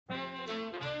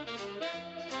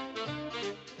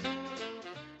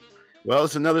Well,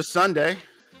 it's another Sunday.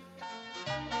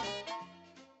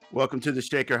 Welcome to the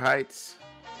Shaker Heights,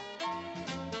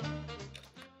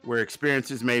 where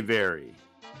experiences may vary.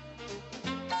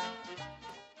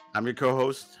 I'm your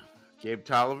co-host, Gabe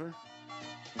Tolliver.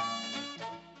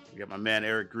 We got my man,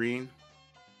 Eric Green.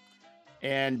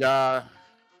 And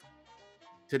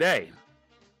today,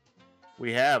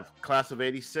 we have class of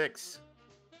 86,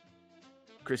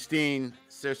 Christine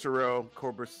Cicero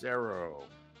Corbissero.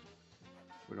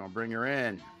 We're going to bring her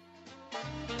in.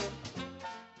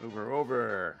 Move her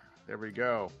over. There we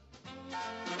go.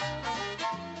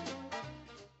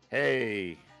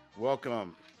 Hey,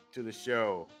 welcome to the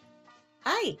show.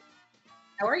 Hi.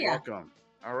 How are you? Welcome.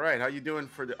 All right. How you doing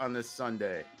on this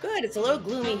Sunday? Good. It's a little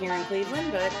gloomy here in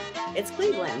Cleveland, but it's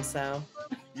Cleveland, so.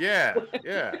 Yeah.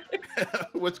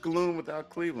 What's gloom without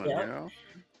Cleveland, Yep. you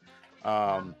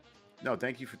know? No,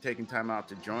 thank you for taking time out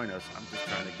to join us. I'm just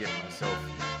trying to get myself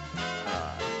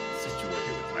situated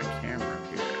with my camera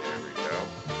here. There we go.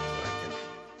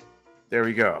 There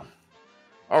we go.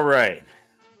 All right.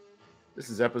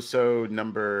 This is episode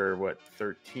number,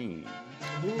 13?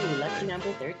 Ooh, lucky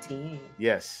number 13.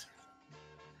 Yes.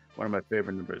 One of my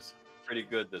favorite numbers. Pretty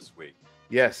good this week.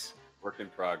 Yes. Work in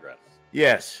progress.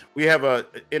 Yes. We have a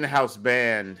in-house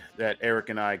band that Eric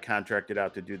and I contracted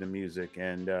out to do the music,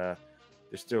 and they're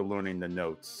still learning the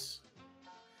notes.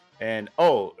 And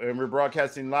we're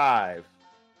broadcasting live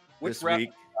this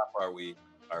week. Are we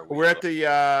We're at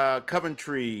the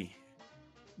Coventry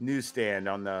newsstand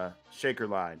on the Shaker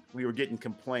line. We were getting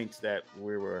complaints that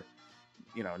we were,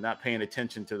 not paying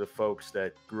attention to the folks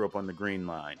that grew up on the Green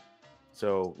Line.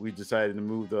 So we decided to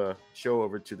move the show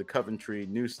over to the Coventry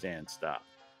newsstand stop,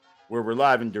 where we're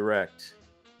live and direct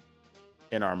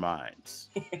in our minds.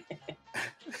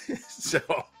 So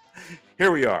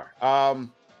here we are.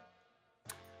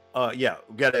 We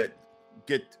got to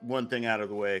get one thing out of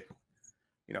the way.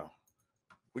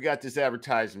 We got this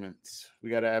advertisements. We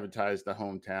got to advertise the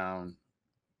hometown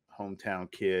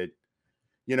kid.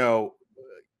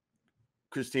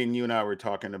 Christine, you and I were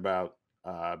talking about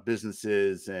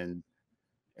businesses and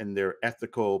their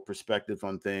ethical perspective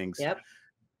on things. Yep.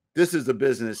 This is a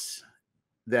business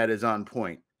that is on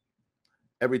point.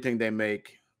 Everything they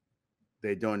make,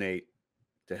 they donate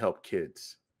to help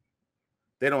kids.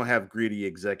 They don't have greedy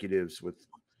executives with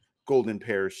golden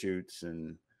parachutes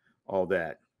and all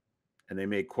that. And they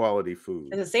make quality food.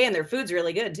 As I was saying, their food's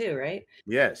really good too, right?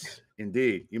 Yes,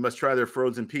 indeed. You must try their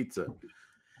frozen pizza.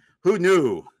 Who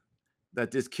knew that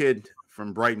this kid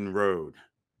from Brighton Road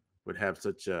would have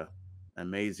such an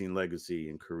amazing legacy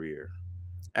and career?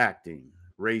 Acting,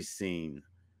 racing,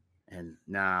 and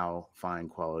now fine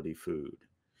quality food.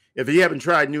 If you haven't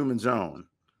tried Newman's Own,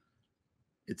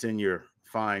 it's in your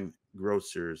fine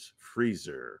grocer's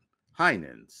freezer.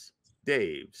 Heinen's,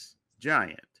 Dave's,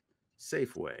 Giant,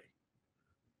 Safeway,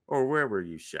 or wherever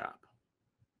you shop.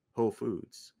 Whole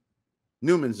Foods.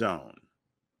 Newman's Own.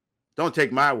 Don't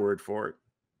take my word for it.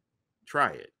 Try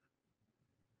it.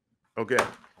 Okay.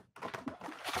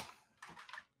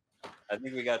 I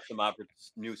think we got some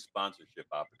new sponsorship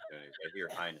opportunities. I hear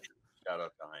Heinen's. Shout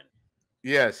out to Heinen's.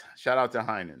 Yes, shout out to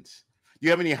Heinen's. Do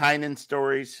you have any Heinen's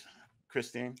stories,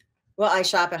 Christine? Well, I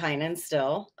shop at Heinen's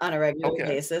still on a regular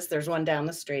basis. There's one down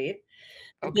the street.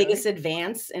 The biggest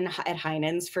advance at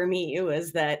Heinen's for me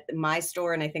was that my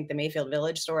store, and I think the Mayfield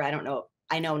Village store, I don't know,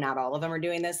 I know not all of them are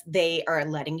doing this. They are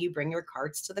letting you bring your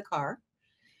carts to the car.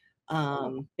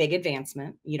 Big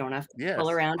advancement. You don't have to pull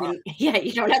around.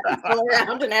 You don't have to pull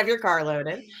around and have your car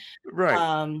loaded. Right.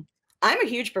 I'm a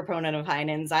huge proponent of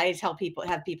Heinen's. I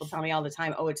have people tell me all the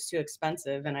time, oh, it's too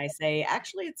expensive. And I say,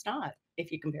 actually, it's not.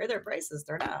 If you compare their prices,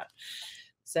 they're not.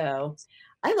 So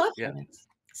I love Heinen's.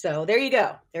 So there you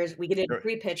go. We get a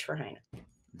free pitch for Heine.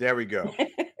 There we go.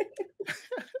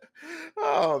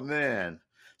 Oh man.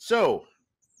 So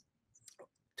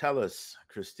tell us,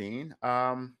 Christine.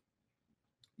 Where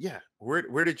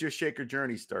did your Shaker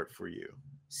journey start for you?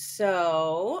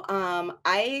 So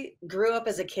I grew up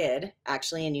as a kid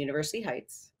actually in University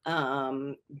Heights.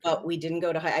 But we didn't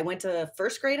go to I went to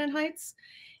first grade in Heights,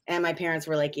 and my parents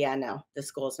were like, yeah, no, the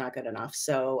school is not good enough.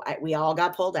 So we all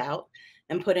got pulled out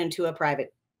and put into a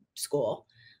private school.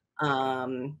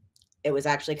 It was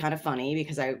actually kind of funny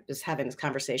because I was having this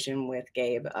conversation with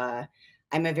Gabe.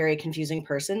 I'm a very confusing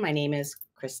person. My name is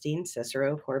Christine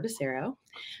Cicero Corbissero,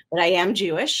 but I am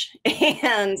Jewish,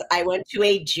 and I went to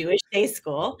a Jewish day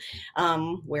school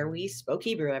where we spoke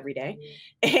Hebrew every day.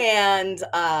 And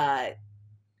I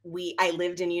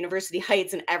lived in University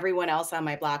Heights, and everyone else on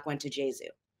my block went to JZU.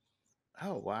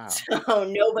 Oh, wow. So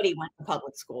nobody went to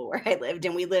public school where I lived,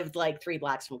 and we lived like 3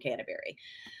 blocks from Canterbury.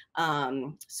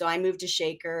 So I moved to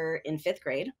Shaker in 5th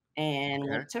grade. and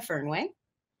Okay. went to Fernway.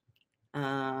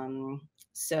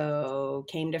 So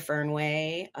came to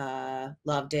Fernway,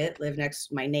 loved it, lived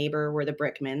next, my neighbor were the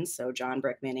Brickmans. So John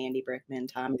Brickman, Andy Brickman,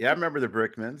 Tommy. Yeah, I remember the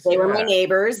Brickmans. They were my Yeah.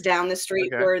 neighbors. Down the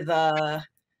street Okay. were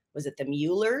was it the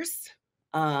Muellers?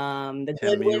 The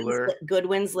Tim Goodwins. Mueller.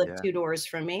 Goodwins lived Yeah. 2 doors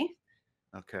from me.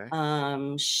 Okay.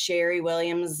 Sherry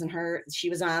Williams and she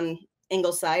was on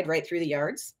Ingleside right through the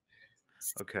yards.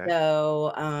 Okay.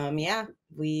 So yeah,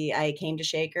 I came to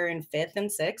Shaker in 5th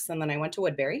and 6th, and then I went to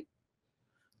Woodbury.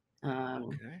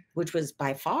 Okay. Which was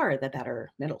by far the better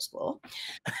middle school.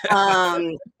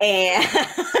 And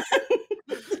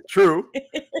True.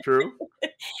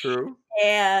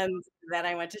 and then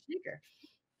I went to Shaker.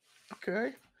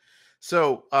 Okay.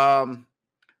 So,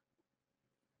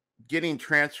 getting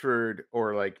transferred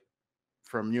or like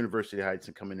from University Heights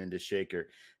and coming into Shaker,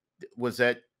 was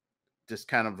that just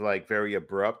kind of like very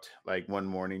abrupt? Like one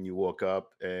morning you woke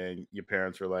up and your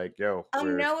parents were like, "Yo,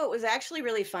 no, it was actually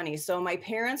really funny. So my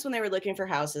parents, when they were looking for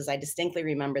houses, I distinctly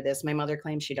remember this. My mother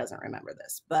claims she doesn't remember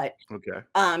this, but okay,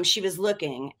 she was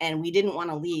looking, and we didn't want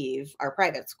to leave our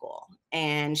private school.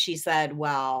 And she said,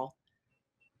 well,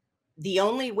 the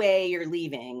only way you're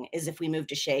leaving is if we move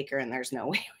to Shaker, and there's no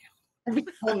way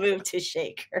we'll move to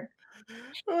Shaker.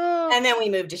 And then we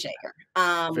moved to Shaker.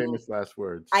 Famous last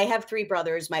words. I have 3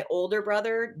 brothers. My older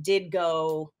brother did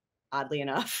go, oddly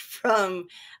enough, from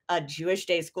a Jewish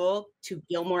day school to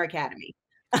Gilmore Academy.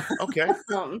 Okay.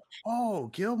 Oh,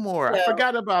 Gilmore. I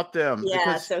forgot about them.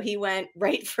 Yeah, so he went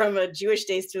right from a Jewish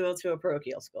day school to a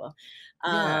parochial school.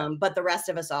 But the rest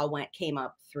of us all came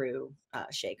up through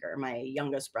Shaker. My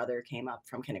youngest brother came up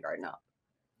from kindergarten up.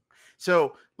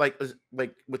 So like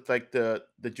with like the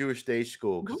Jewish day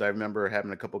school, because I remember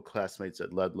having a couple of classmates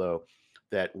at Ludlow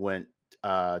that went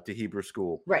to Hebrew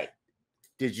school. Right.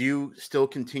 Did you still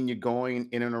continue going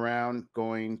in and around,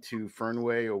 going to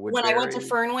Fernway or Woodbury? When I went to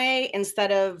Fernway,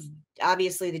 instead of,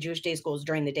 obviously the Jewish day school is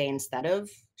during the day instead of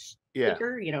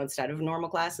Shaker, instead of normal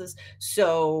classes.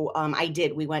 So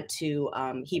we went to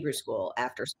Hebrew school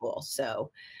after school.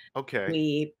 So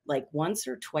we, like once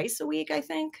or twice a week, I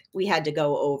think, we had to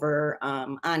go over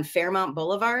on Fairmount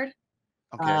Boulevard.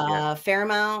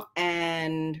 Fairmount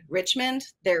and Richmond.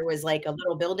 There was like a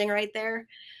little building right there.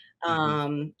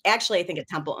 Actually, I think a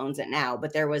temple owns it now,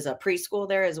 but there was a preschool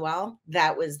there as well.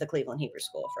 That was the Cleveland Hebrew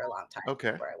School for a long time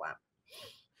before I went.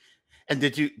 And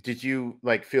did you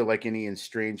like feel like any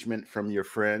estrangement from your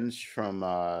friends from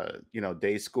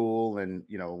day school and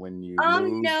when you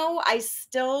moved? No, I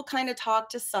still kind of talk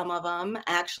to some of them.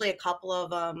 Actually, a couple of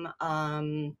them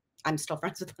I'm still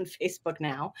friends with on Facebook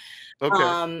now.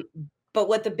 But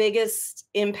what the biggest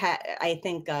impact, I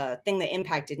think, thing that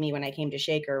impacted me when I came to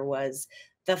Shaker was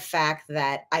the fact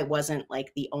that I wasn't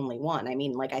like the only one. I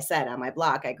mean, like I said, on my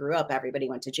block, I grew up, everybody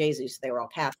went to Jesus, so they were all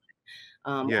Catholic.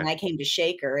 When I came to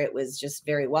Shaker, it was just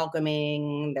very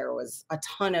welcoming. There was a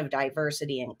ton of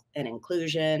diversity and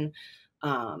inclusion,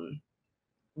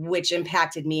 which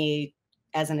impacted me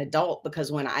as an adult,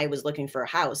 because when I was looking for a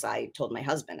house, I told my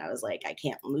husband, I was like, I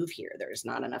can't move here. There's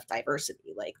not enough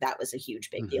diversity. Like that was a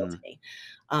huge, big deal to me.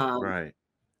 Right.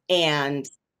 And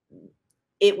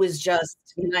it was just,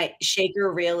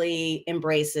 Shaker really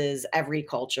embraces every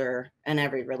culture and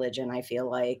every religion, I feel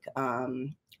like.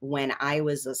 When I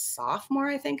was a sophomore,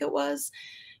 I think it was,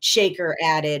 Shaker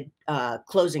added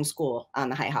closing school on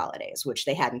the high holidays, which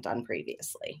they hadn't done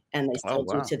previously. And they still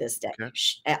do to this day.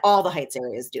 All the Heights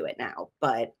areas do it now.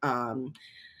 But I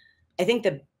think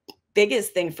the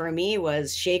biggest thing for me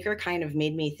was Shaker kind of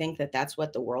made me think that that's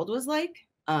what the world was like.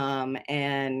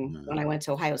 And when I went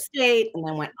to Ohio State and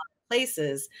then went other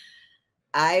places,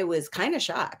 I was kind of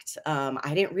shocked.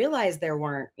 I didn't realize there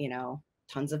weren't,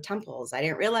 tons of temples. I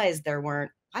didn't realize there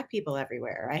weren't Black people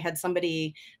everywhere. I had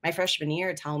somebody my freshman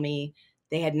year tell me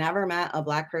they had never met a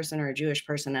Black person or a Jewish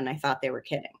person, and I thought they were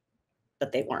kidding,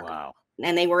 but they weren't. Wow.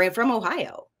 And they were from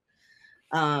Ohio.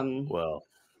 Well,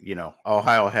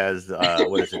 Ohio has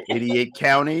what is it, 88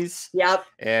 counties? Yep.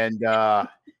 And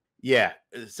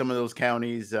some of those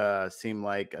counties seem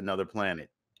like another planet.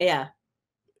 Yeah.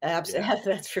 Absolutely. Yeah.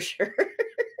 That's for sure.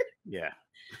 Yeah.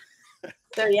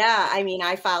 So yeah, I mean,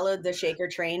 I followed the Shaker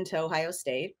train to Ohio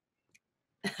State.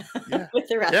 With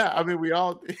the rest. Yeah, I mean, we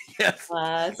all, yes.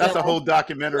 That's a whole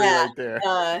documentary right there.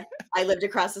 I lived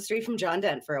across the street from John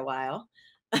Dent for a while.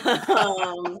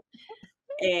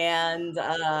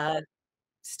 And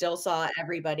still saw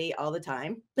everybody all the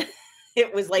time.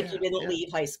 It was like you didn't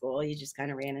leave high school. You just kind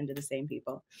of ran into the same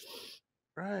people.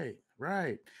 Right.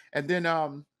 And then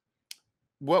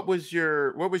what was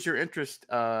your interest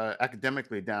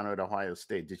academically down at Ohio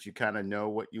State? Did you kind of know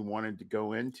what you wanted to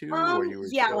go into, or you were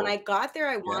Yeah, when still? I got there,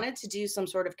 I Yeah. wanted to do some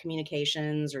sort of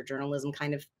communications or journalism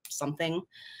kind of something.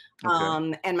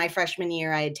 Okay. And my freshman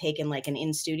year, I had taken like an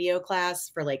in studio class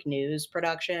for like news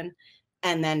production,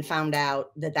 and then found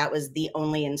out that that was the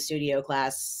only in studio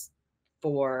class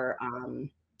for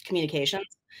communications,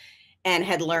 and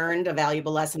had learned a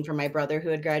valuable lesson from my brother who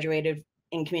had graduated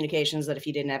in communications, that if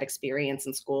you didn't have experience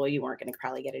in school, you weren't going to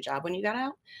probably get a job when you got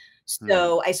out. Hmm.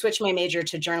 So I switched my major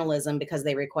to journalism because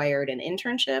they required an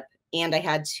internship, and I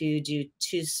had to do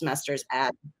 2 semesters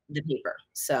at the paper.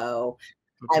 So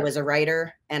I Okay. was a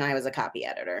writer and I was a copy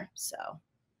editor. So,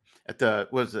 At the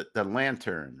was it the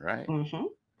Lantern, right? mhm.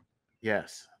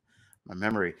 Yes. My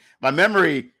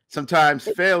memory sometimes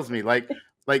fails me. Like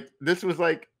this was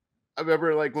like I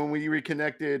remember like when we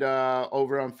reconnected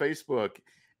over on Facebook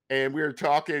and we were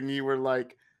talking, you were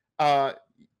like, uh,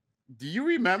 do you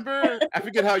remember? I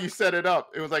forget how you set it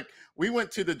up. It was like we went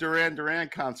to the Duran Duran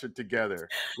concert together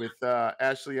with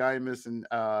Ashley Imus and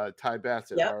Ty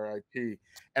Bassett, Yep. RIP.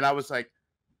 And I was like,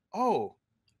 oh,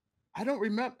 I don't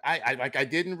remember. I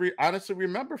didn't honestly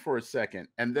remember for a second.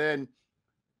 And then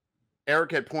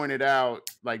Eric had pointed out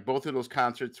like both of those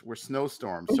concerts were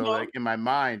snowstorms. So Mhm. like in my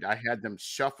mind, I had them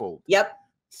shuffled. Yep.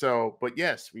 So, but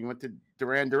yes, we went to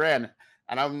Duran Duran,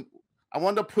 and I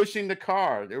wound up pushing the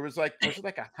car. There was it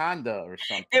like a Honda or It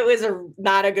something. was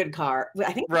not a good car.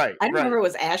 I think Right, I don't right. remember it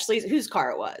was Ashley's whose car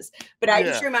it was, but I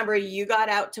just Yeah. remember you got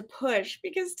out to push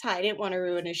because Ty didn't want to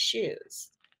ruin his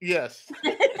shoes. Yes.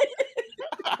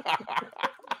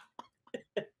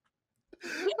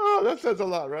 Oh, that says a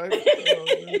lot, right? Oh,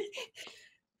 man.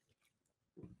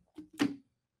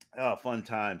 Oh, fun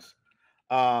times.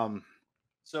 Um,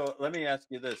 So let me ask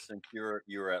you this: since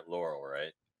you're at Laurel,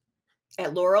 right?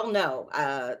 At Laurel, no.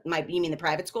 You mean the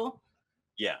private school?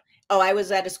 Yeah. Oh, I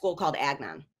was at a school called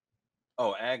Agnon.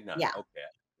 Oh, Agnon. Yeah. Okay.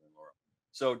 Laurel.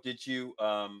 So did you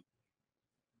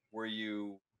were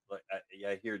you like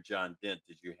I hear John Dent?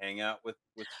 Did you hang out with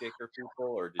Shaker people,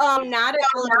 or did you? Not at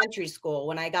elementary school.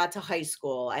 When I got to high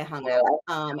school, I hung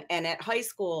out. And at high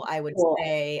school, I would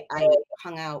say I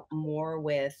hung out more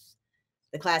with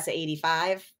the class of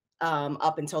 85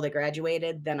 up until they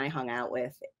graduated. Then I hung out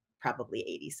with probably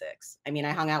 86. I mean,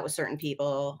 I hung out with certain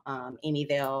people. Amy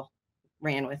Vale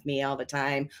ran with me all the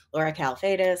time. Laura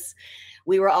Calfatis.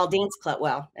 We were all dance club.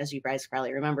 Well, as you guys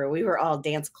probably remember, we were all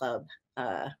dance club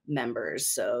members.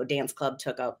 So dance club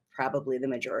took up probably the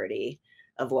majority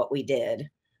of what we did.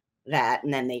 That,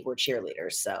 and then they were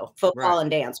cheerleaders. So football right. and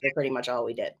dance were pretty much all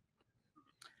we did.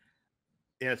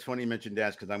 Yeah, it's funny you mentioned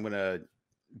dance because I'm gonna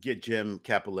get Jim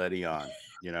Capoletti on,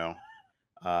 you know,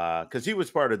 because he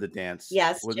was part of the dance.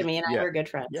 Yes, Was Jimmy and I yeah, were good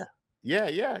yeah, friends.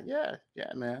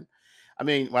 yeah, man. I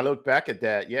mean, when I look back at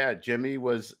that, yeah, Jimmy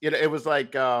was. It was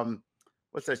like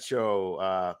what's that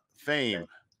show? Fame.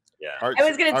 Yeah. I Arts.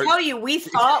 was going to Art. tell you, we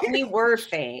thought we were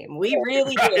Fame. We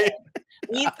really did. Right.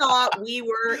 We thought we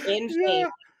were in Fame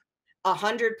Yeah.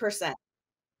 100%.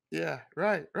 Yeah.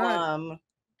 Right. Right.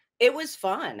 It was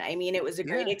fun. I mean, it was a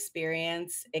great Yeah.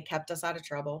 experience. It kept us out of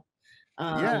trouble.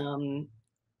 Yeah.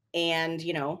 And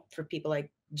for people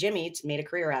like Jimmy, it's made a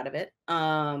career out of it.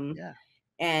 Yeah.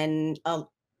 And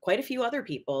quite a few other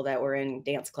people that were in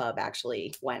dance club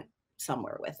actually went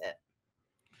somewhere with it.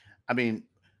 I mean,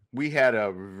 we had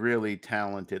a really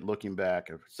talented, looking back,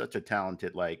 such a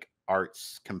talented like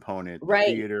arts component, the Right.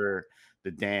 theater,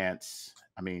 the dance.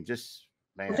 I mean, just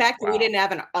The man, fact that we wow. didn't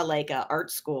have a art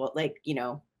school,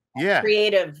 Yeah.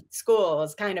 creative school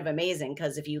is kind of amazing,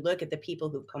 because if you look at the people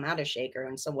who've come out of Shaker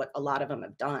and so what a lot of them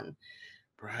have done,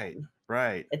 Right.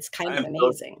 Right. it's kind I of am so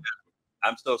amazing.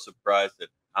 I'm so surprised at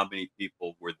how many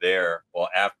people were there. Well,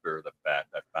 after the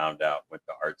fact, I found out went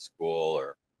to art school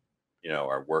or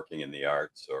are working in the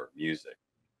arts or music.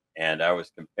 And I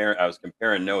was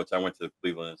comparing notes. I went to the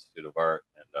Cleveland Institute of Art,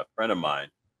 and a friend of mine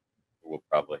who we'll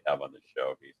probably have on the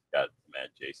show, he's got some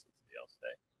adjacency, I'll say,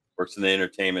 works in the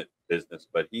entertainment business,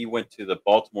 but he went to the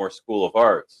Baltimore School of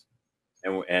Arts,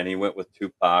 and he went with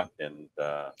Tupac and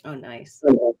Oh, nice.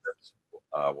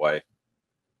 wife,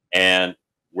 and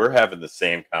we're having the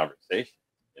same conversation.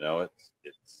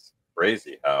 It's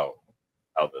crazy how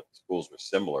the schools were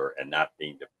similar and not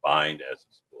being defined as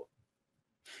a school.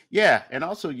 Yeah. And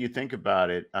also you think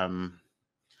about it, I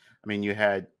mean, you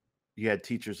had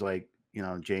teachers like,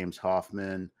 James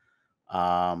Hoffman,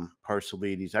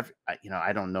 Parcelides.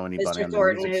 I don't know anybody Mr. on the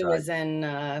Thornton, music who side. was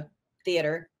in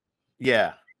theater.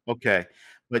 Yeah. Okay.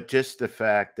 But just the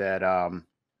fact that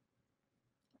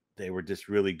they were just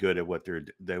really good at what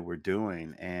they were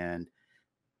doing, and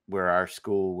where our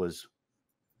school was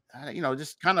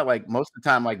just kind of like most of the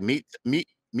time, like meat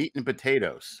and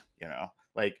potatoes.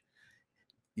 Like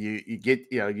you get,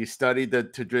 you study the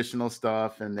traditional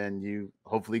stuff, and then you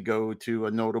hopefully go to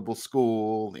a notable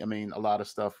school. I mean, a lot of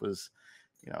stuff was,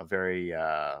 very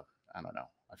I don't know.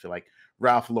 I feel like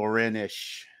Ralph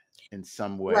Lauren-ish in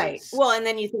some Right. ways. Well, and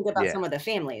then you think about Yeah, some of the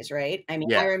families, right? I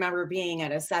mean, I yeah, remember being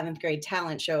at a 7th grade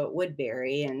talent show at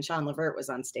Woodbury, and Sean Levert was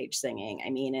on stage singing. I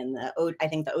mean, and I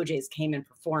think the OJs came and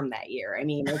performed that year. I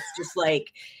mean, it's just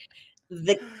like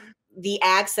the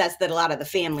access that a lot of the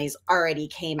families already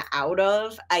came out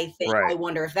of. I right.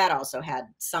 wonder if that also had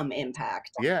some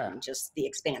impact Yeah. on just the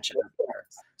expansion of the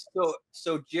arts.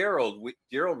 So Gerald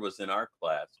was in our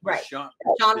class. Was Right. Sean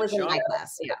Sean did was in Sean my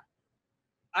class. Yeah.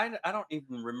 I don't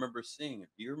even remember seeing him.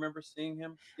 Do you remember seeing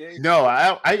him, Gabe? No,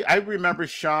 I remember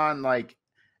Sean like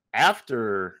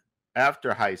after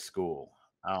high school.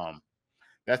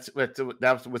 That's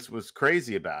what was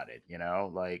crazy about it,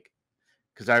 like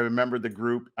because I remember the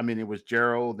group. I mean, it was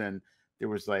Gerald, and there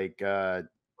was like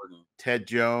Ted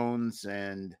Jones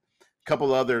and a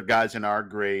couple other guys in our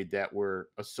grade that were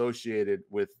associated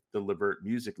with the Levert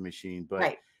Music Machine. But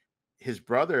Right. his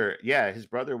brother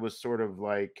was sort of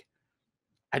like,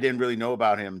 I didn't really know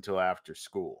about him until after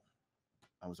school.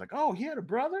 I was like, oh, he had a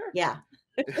brother? Yeah.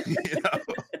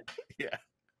 Yeah.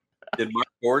 Did Mark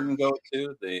Gordon go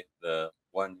too? The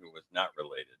one who was not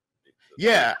related.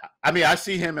 Yeah. I mean, I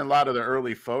see him in a lot of the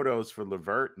early photos for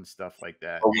Levert and stuff like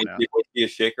that. Was he a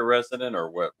Shaker resident or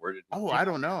what? Where did he Oh, I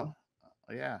don't know.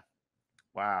 Yeah.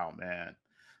 Wow, man.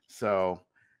 So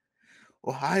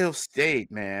Ohio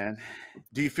State, man.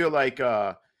 Do you feel like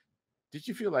did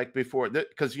you feel like before that,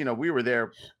 because we were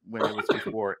there when it was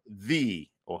before the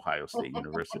Ohio State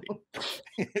University?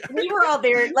 We were all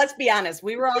there. Let's be honest.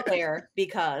 We were all there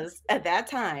because at that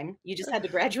time you just had to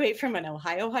graduate from an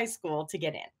Ohio high school to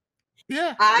get in.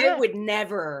 Yeah. I would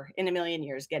never in a million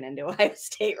years get into Ohio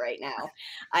State right now.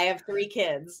 I have 3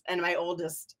 kids, and my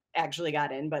oldest actually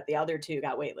got in, but the other 2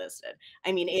 got waitlisted.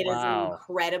 I mean, it is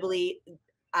incredibly,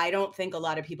 I don't think a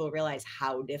lot of people realize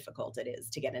how difficult it is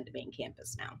to get into main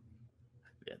campus now.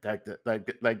 Yeah,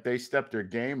 like they stepped their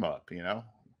game up,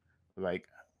 like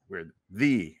we're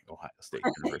the Ohio State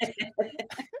University.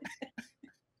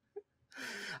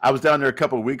 I was down there a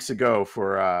couple of weeks ago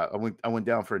for I went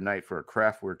down for a night for a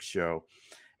Craftwork show,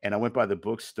 and I went by the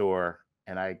bookstore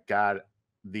and I got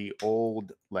the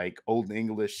old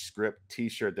English script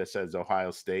T-shirt that says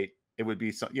Ohio State. It would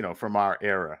be some, from our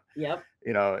era. Yep.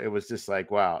 It was just like,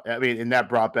 wow. I mean, and that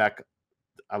brought back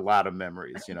a lot of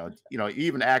memories.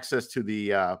 Even access to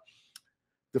the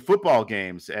football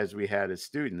games as we had as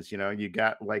students. You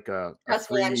got like a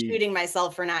free... I'm shooting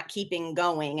myself for not keeping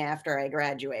going after I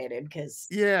graduated, because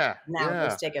now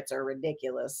those tickets are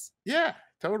ridiculous. Yeah,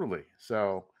 totally.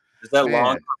 So does that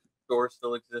Long store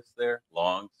still exist there?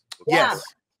 Long's? Yes.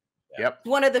 Yep.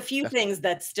 One of the few things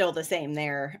that's still the same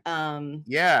there.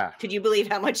 Yeah. Could you believe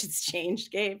how much it's changed,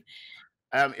 Gabe?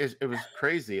 It was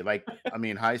crazy. Like, I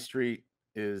mean, High Street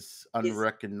is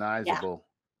unrecognizable.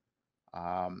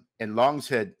 And Long's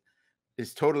Head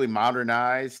is totally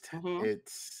modernized. Mm-hmm.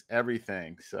 It's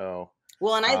everything. So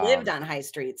well, and I lived on High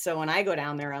Street, so when I go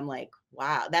down there, I'm like,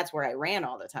 wow, that's where I ran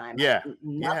all the time. Yeah.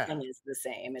 Nothing is the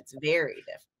same. It's very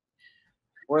different.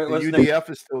 The UDF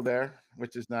is still there,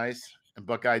 which is nice. And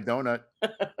Buckeye Donut.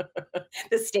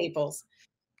 The staples.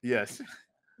 Yes.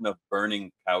 The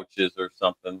burning couches or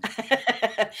something.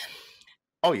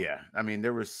 Oh yeah. I mean,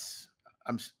 there was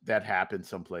that happened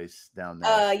someplace down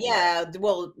there. Yeah.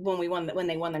 Well, when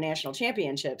they won the national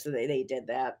championships, they did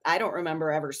that. I don't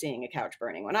remember ever seeing a couch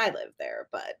burning when I lived there,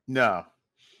 but no.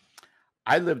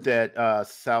 I lived at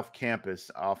South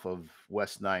Campus off of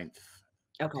West 9th.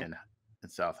 Okay. In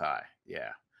South High.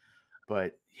 Yeah.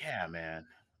 But yeah, man.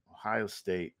 Ohio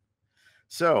State.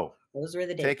 So those were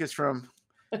the days. Take us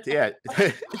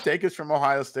from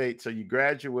Ohio State. So you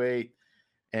graduate,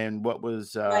 and what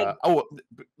was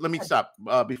let me stop.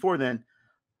 Before then,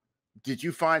 did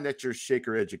you find that your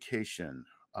Shaker education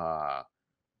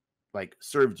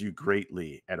served you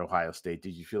greatly at Ohio State?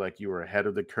 Did you feel like you were ahead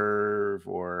of the curve,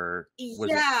 or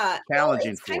was it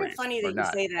challenging for you? It's kind of funny that you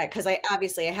say that, because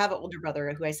I have an older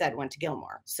brother who I said went to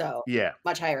Gilmore, so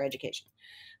much higher education.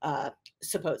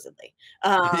 Supposedly.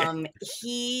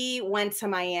 He went to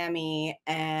Miami,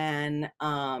 and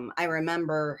I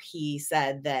remember he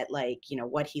said that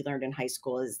what he learned in high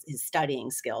school is his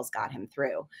studying skills got him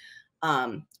through.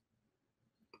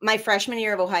 My freshman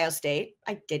year of Ohio State,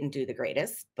 I didn't do the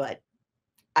greatest, but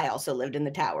I also lived in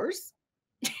the towers.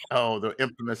 Oh, the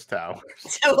infamous towers.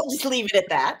 So we'll just leave it at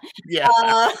that. Yeah.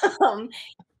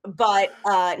 But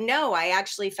no, I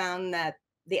actually found that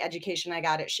the education I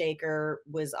got at Shaker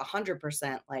was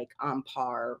 100% like on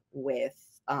par with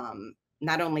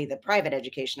not only the private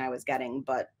education I was getting,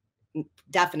 but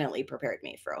definitely prepared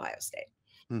me for Ohio State.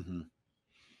 Mm-hmm.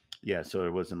 Yeah, so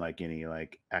it wasn't like any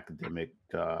like academic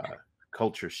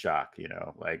culture shock, you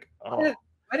know, like, oh.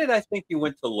 Why did I think you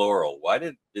went to Laurel? Why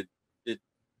did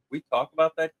we talk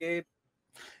about that, Gabe?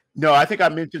 No, I think I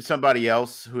mentioned somebody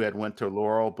else who had went to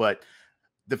Laurel, but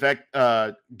the fact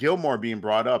Gilmore being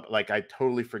brought up, like I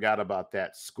totally forgot about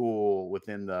that school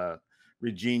within the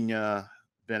Regina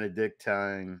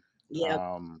Benedictine, Yep.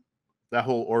 that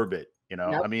whole orbit, you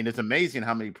know. Yep. I mean, it's amazing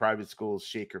how many private schools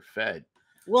Shaker fed.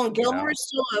 Well, Gilmore's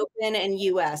still open and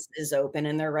US is open,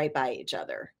 and they're right by each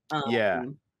other. Yeah.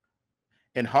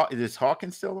 And is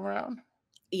Hawkins still around?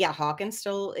 Yeah, Hawkins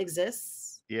still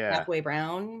exists. Yeah. Halfway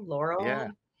Brown, Laurel. Yeah.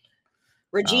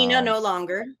 Regina no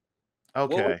longer.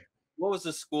 Okay. What was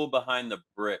the school behind the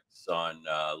bricks on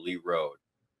Lee Road?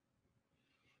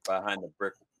 Behind the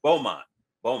brick, Beaumont.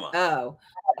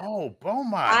 Oh,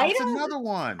 Beaumont. That's another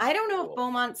one. I don't know if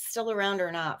Beaumont's still around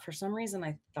or not. For some reason,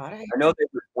 I thought I know they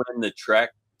were winning the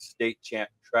state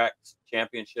track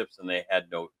championships, and they had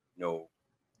no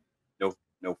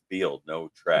field, no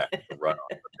track to run on,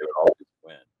 but they would always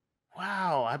win.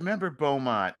 Wow, I remember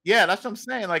Beaumont. Yeah, that's what I'm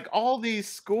saying. Like all these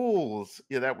schools,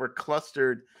 that were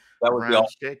clustered around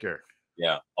Shaker.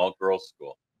 Yeah, all girls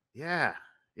school. Yeah,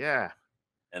 yeah.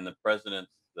 And the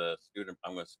presidents, the student,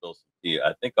 I'm going to spill some tea.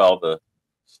 I think all the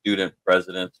student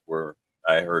presidents were.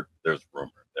 I heard there's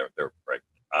rumor they're pregnant.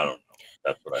 I don't know.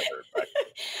 That's what I heard. Back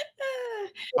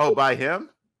oh, by him?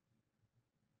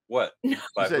 What?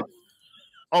 By said,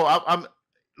 I'm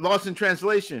lost in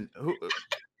translation. Who?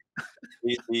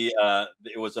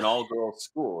 It was an all-girls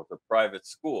school. It's a private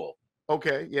school.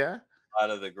 Okay, yeah. A lot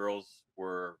of the girls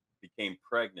became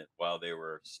pregnant while they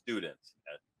were students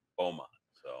at Beaumont.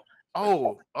 So.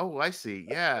 Oh, I see.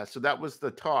 Yeah. So that was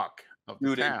the talk of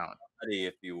the town,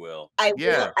 if you will. I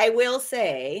will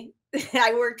say,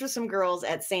 I worked with some girls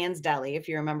at Sands Deli. If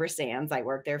you remember Sands, I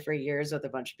worked there for years with a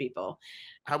bunch of people.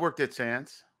 I worked at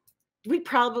Sands. We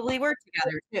probably worked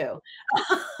together too.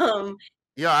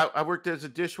 Yeah, I worked as a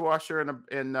dishwasher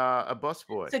and a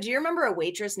busboy. So do you remember a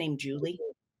waitress named Julie?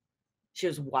 She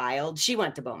was wild. She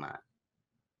went to Beaumont.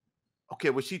 Okay,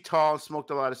 was she tall, smoked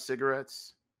a lot of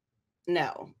cigarettes?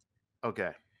 No.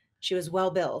 Okay. She was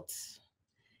well built.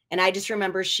 And I just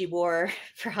remember she wore,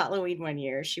 for Halloween one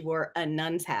year, she wore a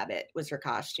nun's habit, was her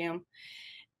costume.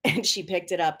 And she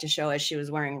picked it up to show us she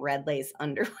was wearing red lace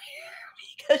underwear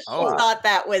because she thought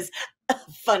that was a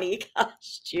funny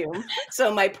costume.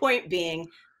 So my point being,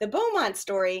 the Beaumont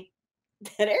story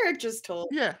that Eric just told.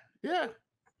 Yeah.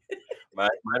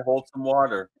 Might hold some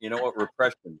water. You know what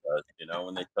repression does? You know,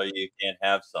 when they tell you can't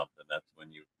have something, that's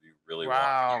when you really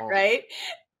want it. Right?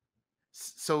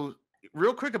 So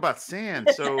real quick about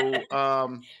Sands. So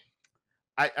I'm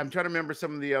trying to remember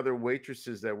some of the other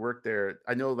waitresses that worked there.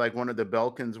 I know like one of the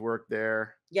Belkins worked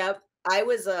there. Yep. I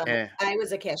was a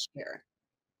cashier.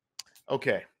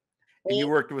 Okay. And you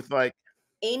worked with like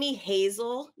Amy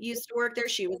Hazel used to work there.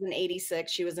 She was in 86.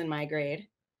 She was in my grade.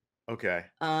 Okay.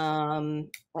 And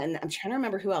I'm trying to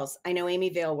remember who else. I know Amy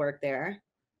Vale worked there.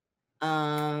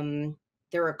 There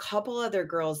were a couple other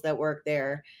girls that worked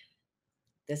there.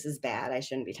 This is bad. I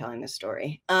shouldn't be telling this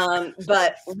story.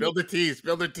 But spill the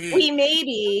tea. We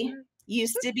maybe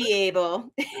used to be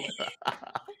able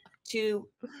to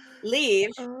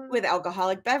leave with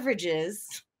alcoholic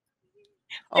beverages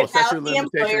without the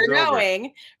employer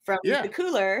knowing from the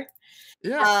cooler.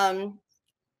 Yeah.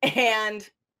 And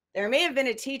there may have been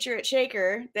a teacher at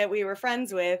Shaker that we were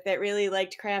friends with that really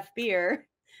liked craft beer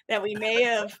that we may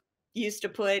have used to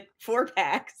put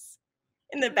 4-packs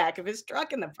in the back of his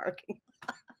truck in the parking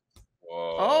lot.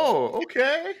 Oh,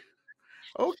 okay.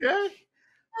 I'll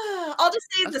just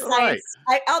say the science.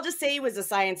 I'll just say he was a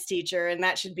science teacher, and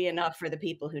that should be enough for the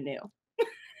people who knew.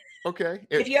 Okay.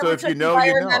 If you ever took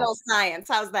environmental science,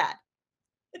 how's that?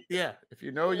 Yeah. If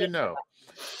you know, you know.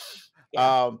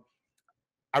 Yeah.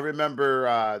 I remember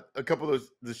a couple of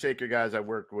the Shaker guys I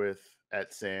worked with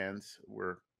at Sands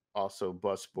were also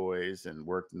bus boys and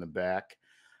worked in the back.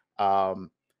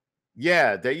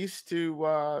 Yeah, they used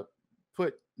to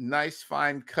put nice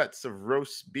fine cuts of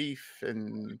roast beef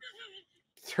and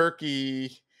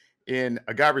turkey in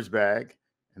a garbage bag,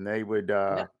 and they would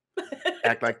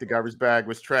act like the garbage bag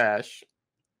was trash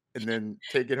and then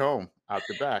take it home out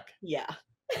the back. Yeah.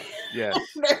 Yes.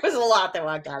 There was a lot that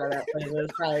walked out of that, but it was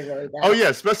probably really bad. Oh yeah,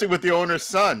 especially with the owner's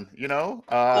son, you know.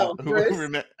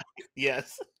 Bruce?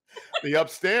 Yes. The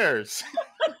upstairs.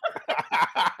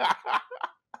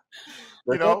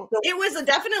 You know? It was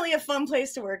definitely a fun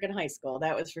place to work in high school.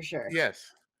 That was for sure.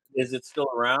 Yes. Is it still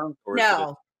around? Or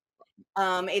No.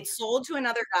 It sold to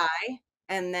another guy,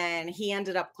 and then he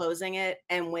ended up closing it.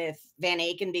 And with Van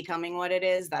Aken becoming what it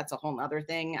is, that's a whole nother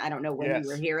thing. I don't know when you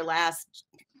were here last,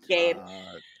 Gabe.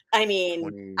 I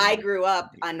mean, I grew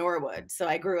up on Norwood, so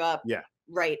I grew up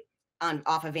right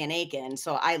off of Van Aken.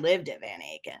 So I lived at Van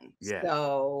Aken. Yeah.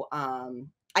 So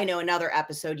I know another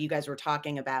episode you guys were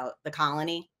talking about the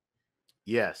colony.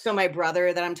 Yes. So my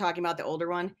brother that I'm talking about, the older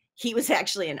one, he was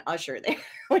actually an usher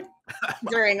there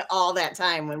during all that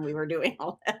time when we were doing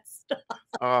all that stuff.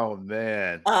 Oh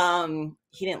man.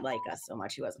 He didn't like us so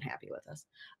much. He wasn't happy with us.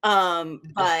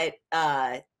 But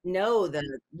no,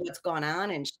 what's going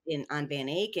on on Van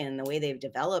Aken, the way they've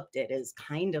developed it is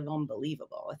kind of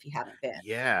unbelievable if you haven't been.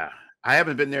 Yeah. I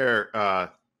haven't been there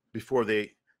before the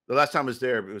last time I was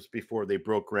there, it was before they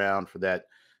broke ground for that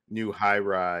new high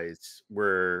rise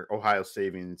where Ohio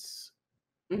Savings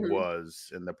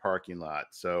was in the parking lot.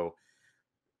 So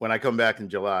when I come back in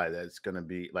July, that's going to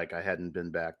be like, I hadn't been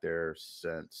back there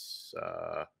since,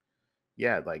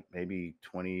 like maybe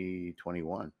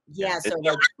 2021. Yeah. So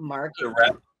like market. The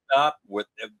wrap stop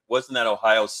wasn't that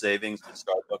Ohio Savings to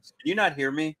Starbucks? Can you not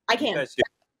hear me? I can.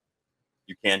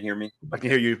 You can't hear me? I can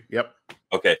hear you. Yep.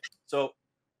 Okay. So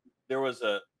there was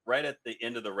right at the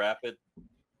end of the Rapid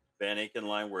Van Aken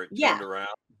line where it turned around.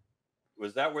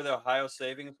 Was that where the Ohio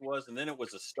Savings was? And then it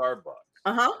was a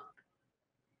Starbucks.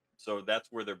 So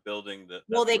that's where they're building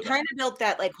well, they kind of built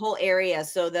that like whole area.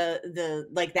 So the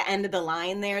like the end of the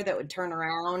line there that would turn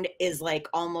around is like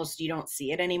almost, you don't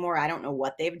see it anymore. I don't know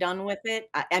what they've done with it.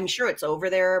 I'm sure it's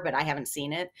over there, but I haven't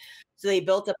seen it. So they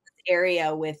built up this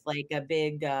area with like a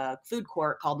big food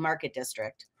court called Market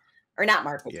District, or not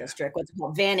Market District. What's it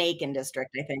called? Van Aken District,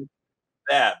 I think.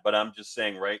 That, but I'm just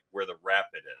saying right where the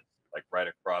Rapid is, like right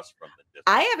across from the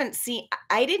district.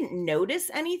 I didn't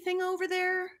notice anything over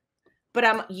there. But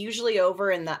I'm usually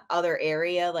over in the other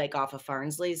area, like off of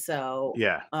Farnsley. So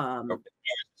okay. I was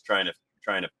just trying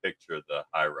to picture the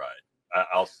high ride.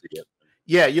 I'll see it.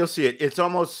 Yeah, you'll see it. It's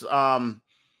almost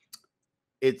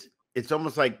it's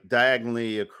almost like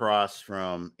diagonally across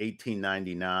from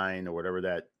 1899 or whatever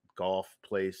that golf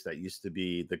place that used to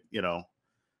be the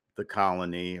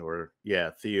Colony or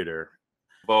theater.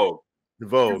 Vogue. The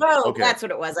Vogue. The Vogue. Okay. That's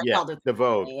what it was. I called it the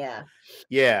Vogue. Yeah.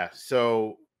 Yeah.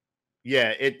 So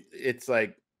it's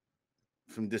like,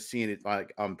 from just seeing it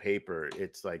like on paper,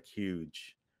 it's like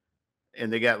huge,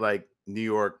 and they got like New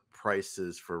York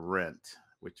prices for rent,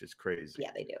 which is crazy.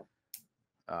 Yeah, they do.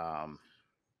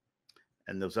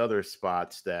 And those other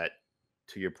spots that,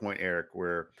 to your point, Eric,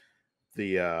 where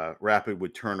the Rapid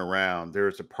would turn around,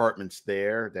 there's apartments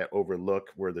there that overlook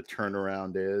where the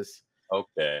turnaround is.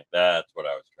 Okay, that's what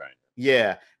I was trying to.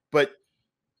 Yeah, but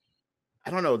I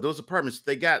don't know, those apartments,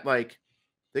 they got like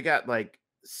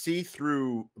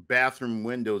see-through bathroom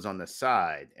windows on the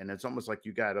side, and it's almost like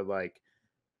you got to like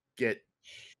get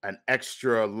an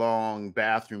extra long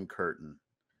bathroom curtain.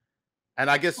 And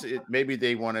I guess maybe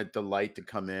they wanted the light to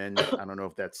come in. I don't know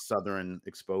if that's southern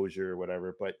exposure or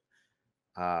whatever, but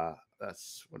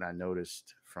that's what I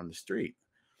noticed from the street.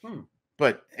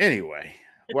 But anyway,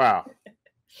 wow.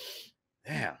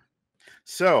 Damn.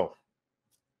 So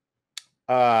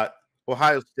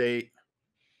Ohio State,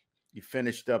 you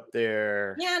finished up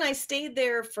there. Yeah, and I stayed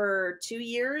there for 2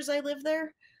 years. I lived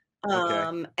there.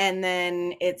 Okay. And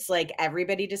then it's like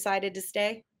everybody decided to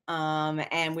stay.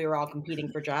 And we were all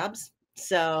competing for jobs.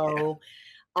 So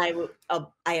I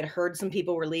had heard some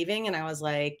people were leaving, and I was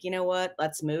like, you know what,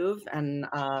 let's move. And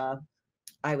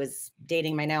I was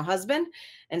dating my now husband.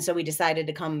 And so we decided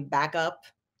to come back up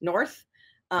north.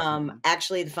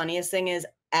 Actually, the funniest thing is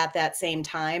at that same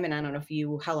time, and I don't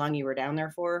know how long you were down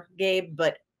there for, Gabe,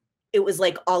 but it was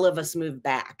like all of us moved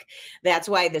back. That's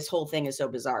why this whole thing is so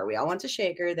bizarre. We all went to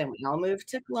Shaker, then we all moved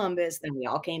to Columbus, then we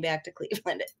all came back to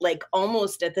Cleveland, like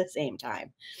almost at the same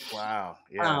time. Wow.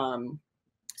 Yeah.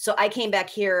 So I came back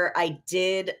here. I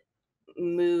did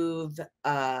move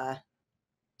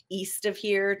east of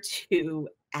here to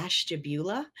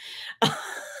Ashtabula.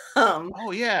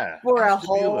 Oh yeah. For a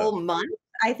whole month,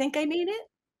 I think I made it.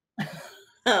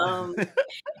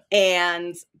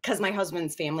 And because my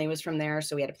husband's family was from there,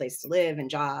 so we had a place to live and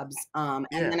jobs. And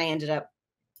then I ended up,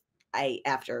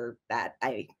 after that,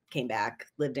 I came back,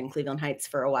 lived in Cleveland Heights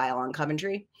for a while on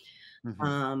Coventry,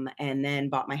 and then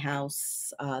bought my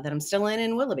house that I'm still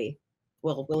in Willoughby.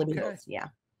 Willoughby Hills, yeah.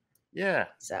 Yeah.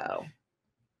 So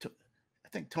I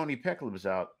think Tony Peck lives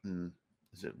out in,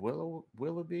 is it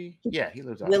Willoughby? Yeah, he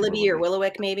lives out Willoughby or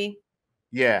Willowick, maybe.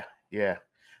 Yeah.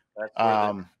 That's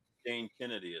where Jane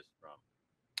Kennedy is from.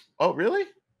 Oh, really?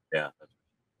 Yeah.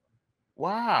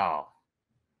 Wow.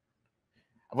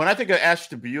 When I think of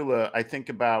Ashtabula, I think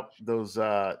about those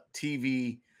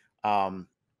TV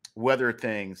weather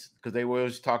things, because they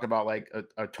always talk about like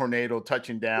a tornado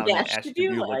touching down Yeah, in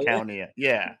Ashtabula Ashtabula, yeah. County.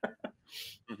 Yeah.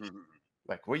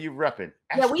 Like, where you repping?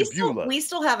 Yeah, Ashtabula. we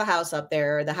still have a house up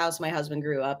there. The house my husband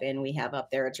grew up in, we have up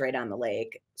there. It's right on the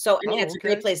lake. So, I mean, Oh, it's a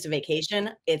great okay. place to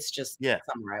vacation. It's just Yeah.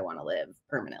 somewhere I want to live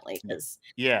permanently because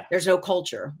Yeah. there's no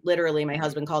culture. Literally, my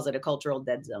husband calls it a cultural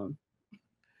dead zone.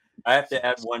 I have to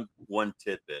add one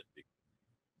tidbit.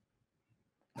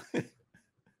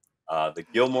 The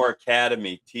Gilmore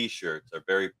Academy T-shirts are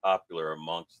very popular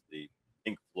amongst the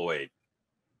Pink Floyd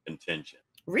contingent.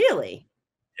 Really?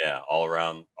 Yeah, all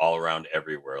around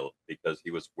everywhere, because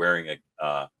he was wearing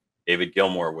a David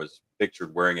Gilmour was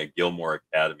pictured wearing a Gilmore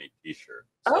Academy T-shirt.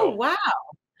 Oh, So, wow.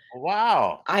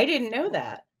 Wow. I didn't know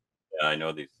that. yeah, I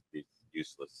know these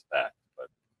useless facts, but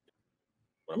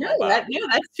what I'm No, about.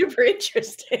 that's super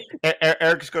interesting.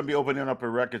 Eric's going to be opening up a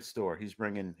record store. He's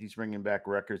bringing back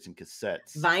records and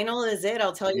cassettes. Vinyl is it.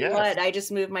 I'll tell you Yes. what. I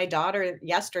just moved my daughter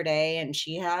yesterday, and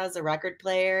she has a record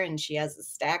player, and she has a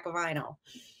stack of vinyl.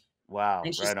 Wow.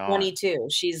 And she's Right on. 22.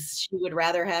 She would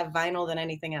rather have vinyl than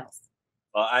anything else.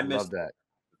 Well, I Love that.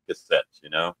 cassettes.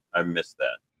 I miss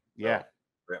that. Yeah.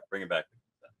 So, bring it back to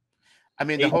cassette. I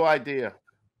mean, the whole idea.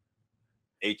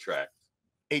 8-tracks.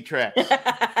 8-tracks.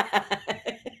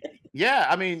 Yeah,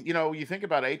 I mean, you think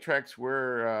about 8-tracks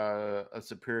were a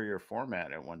superior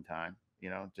format at one time,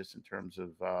 just in terms of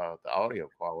the audio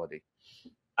quality.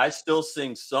 I still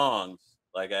sing songs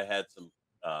like I had some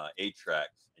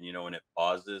 8-tracks, and when it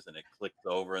pauses and it clicks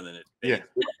over and then it fades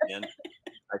in.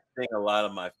 I sing a lot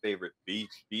of my favorite Bee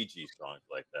Gees songs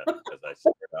like that because I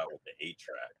started out with the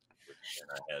 8-track, and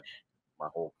I had my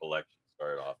whole collection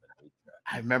started off in 8-track.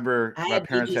 I remember my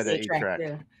parents had an 8-track.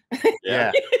 Too.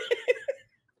 Yeah.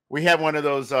 We had one of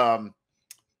those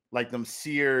like them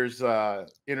Sears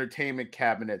entertainment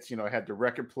cabinets, had the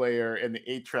record player and the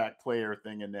 8-track player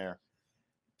thing in there.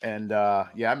 And I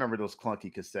remember those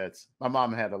clunky cassettes. My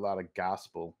mom had a lot of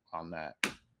gospel on that.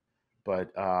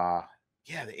 But the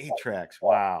 8-tracks.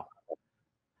 Wow.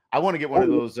 I want to get one of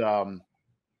those what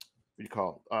do you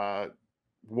call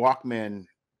Walkman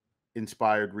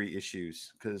inspired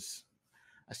reissues, because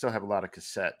I still have a lot of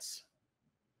cassettes.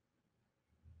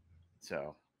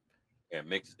 So yeah,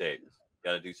 mixtapes.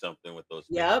 Got to do something with those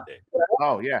Yep. mixtapes.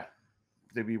 Oh yeah,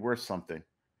 they'd be worth something.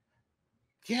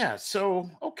 Yeah. So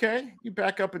okay, you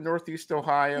back up in Northeast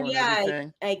Ohio and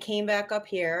everything. I came back up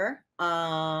here,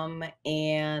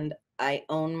 and I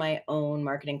own my own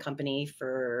marketing company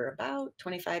for about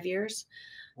 25 years.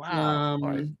 Wow.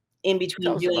 In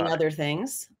between doing other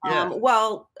things. Yeah.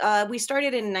 We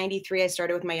started in 93. I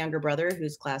started with my younger brother,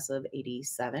 who's class of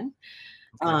 87.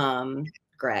 Okay.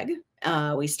 Greg.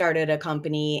 We started a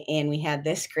company, and we had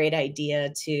this great idea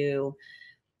to,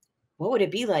 what would it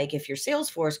be like if your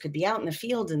sales force could be out in the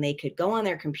field and they could go on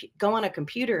a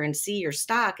computer and see your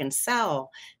stock and sell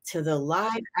to the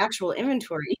live actual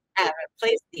inventory and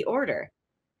place the order.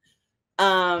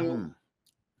 And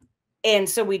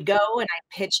so we'd go and I'd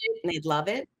pitch it and they'd love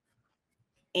it.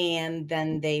 And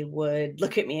then they would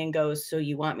look at me and go, "So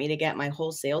you want me to get my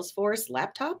whole sales force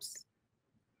laptops?"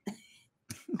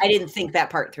 I didn't think that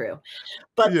part through,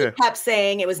 but they kept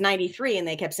saying, it was 93, and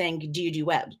they kept saying, do you do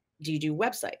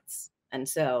websites? And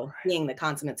so, being the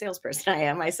consummate salesperson I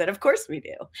am, I said, of course we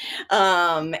do.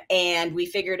 And we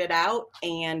figured it out,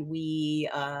 and we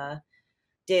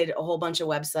did a whole bunch of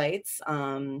websites.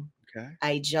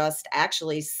 I just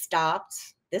actually stopped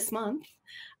this month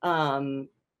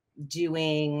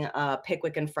doing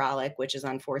Pickwick and Frolic, which is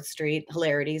on 4th Street,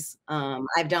 Hilarities.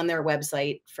 I've done their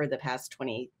website for the past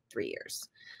 23 years.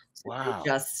 So wow.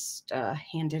 Just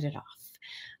handed it off.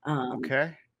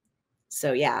 Okay.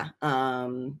 So yeah,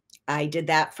 I did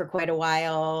that for quite a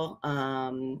while.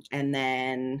 And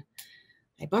then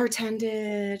I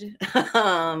bartended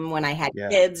when I had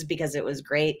kids, because it was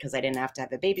great because I didn't have to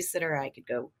have a babysitter. I could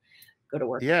go to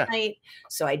work at night.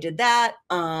 So I did that.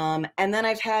 And then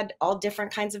I've had all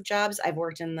different kinds of jobs. I've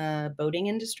worked in the boating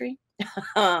industry.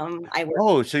 So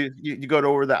you go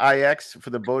over the IX for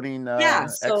the boating?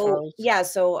 So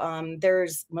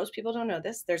there's, most people don't know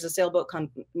this, there's a sailboat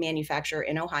manufacturer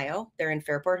in Ohio. They're in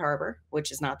Fairport Harbor,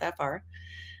 which is not that far.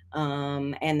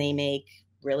 And they make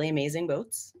really amazing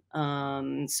boats.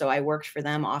 So I worked for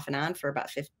them off and on for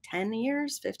about 15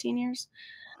 years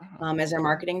as their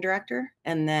marketing director.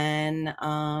 And then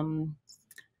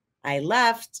I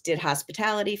left, did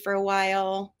hospitality for a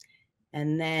while,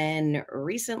 and then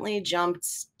recently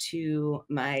jumped to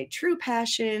my true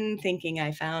passion, thinking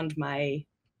I found my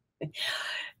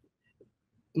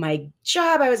my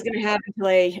job I was going to have until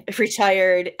I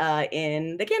retired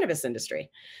in the cannabis industry.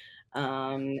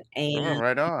 Oh, And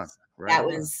right on. Right that on.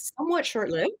 was somewhat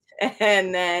short-lived.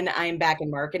 And then I'm back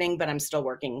in marketing, but I'm still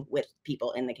working with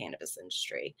people in the cannabis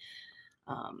industry.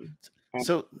 And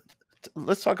So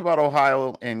let's talk about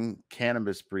Ohio and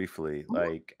cannabis briefly.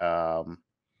 Like,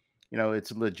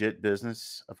 it's a legit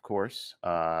business, of course.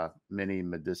 Many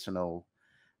medicinal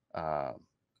uh,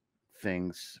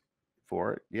 things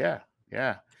for it. Yeah,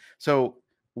 yeah. So,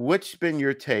 what's been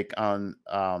your take on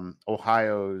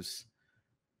Ohio's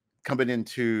coming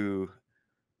into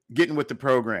getting with the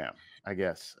program? I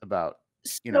guess about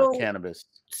so cannabis.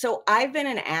 So I've been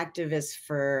an activist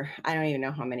for I don't even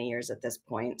know how many years at this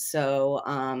point. So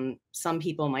some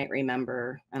people might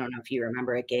remember, I don't know if you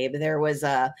remember it, Gabe. There was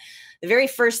the very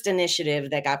first initiative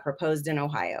that got proposed in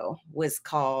Ohio was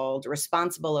called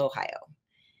Responsible Ohio.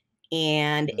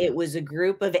 And it Mm, was a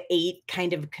group of 8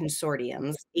 kind of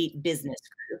consortiums, 8 business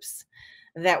groups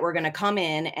that were going to come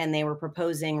in, and they were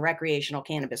proposing recreational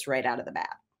cannabis right out of the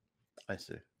bat. I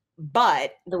see.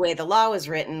 But the way the law was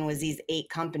written was these 8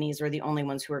 companies were the only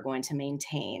ones who were going to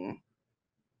maintain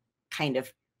kind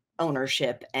of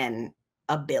ownership and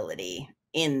ability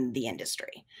in the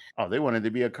industry. Oh, they wanted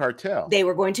to be a cartel. They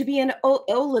were going to be an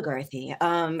oligarchy.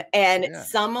 And Yeah.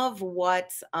 some of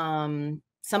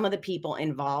the people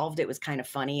involved, it was kind of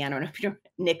funny. I don't know if you know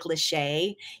Nick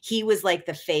Lachey. He was like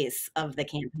the face of the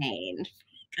campaign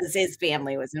because his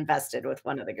family was invested with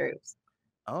one of the groups.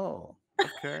 Oh,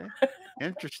 okay.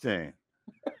 Interesting.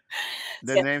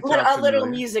 The So name sounds a little familiar.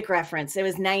 music reference. It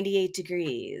was 98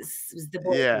 Degrees. It was the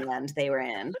boy Yeah. band they were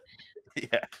in.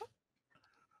 Yeah.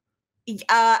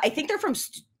 I think they're from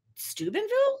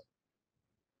Steubenville.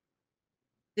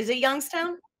 Is it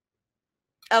Youngstown?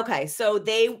 Okay, so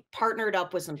they partnered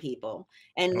up with some people,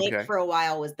 and Nick Okay. for a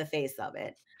while was the face of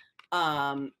it.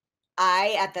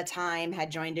 I, at the time,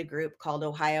 had joined a group called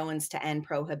Ohioans to End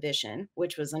Prohibition,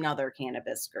 which was another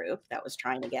cannabis group that was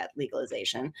trying to get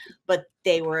legalization, but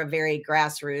they were a very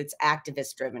grassroots,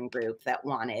 activist-driven group that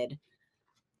wanted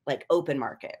like open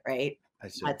market, right? I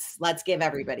see. Let's give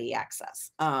everybody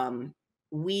access.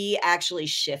 We actually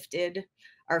shifted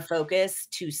our focus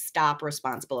to stop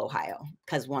Responsible Ohio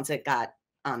because once it got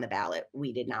on the ballot,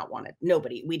 we didn't want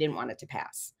it to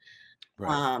pass.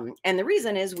 Right. And the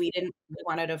reason is we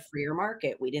wanted a freer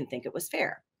market. We didn't think it was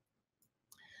fair.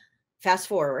 Fast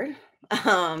forward,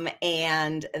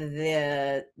 and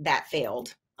that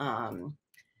failed. And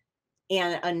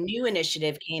a new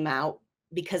initiative came out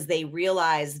because they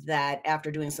realized that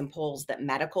after doing some polls that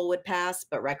medical would pass,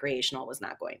 but recreational was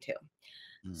not going to.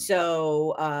 Mm,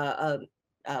 So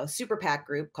a super PAC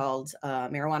group called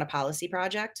Marijuana Policy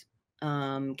Project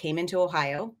came into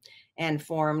Ohio and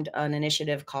formed an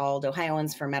initiative called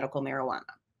Ohioans for Medical Marijuana.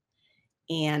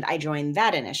 And I joined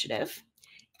that initiative.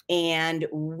 And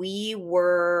we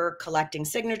were collecting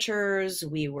signatures.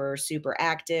 We were super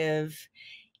active.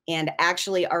 And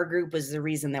actually, our group was the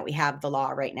reason that we have the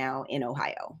law right now in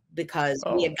Ohio, because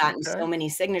we Oh, had gotten okay. so many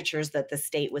signatures that the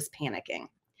state was panicking.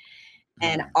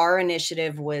 And Mm, our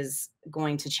initiative was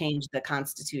going to change the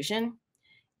Constitution.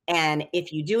 And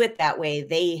if you do it that way,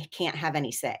 they can't have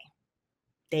any say.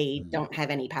 They mm, don't have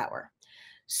any power.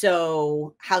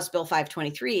 So House Bill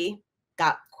 523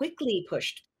 got quickly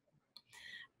pushed.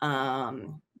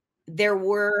 There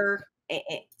were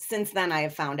since then I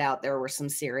have found out there was some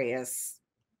serious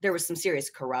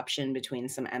corruption between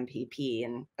some MPP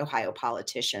and Ohio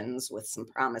politicians with some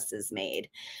promises made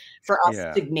for us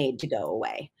yeah. to go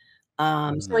away.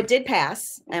 So Mm, it did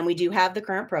pass, and we do have the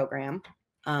current program.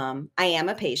 I am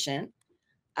a patient.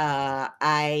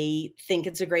 I think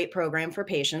it's a great program for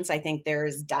patients. I think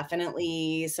there's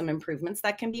definitely some improvements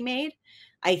that can be made.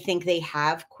 I think they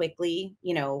have quickly,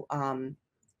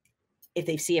 if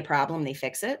they see a problem, they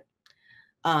fix it.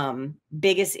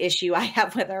 Biggest issue I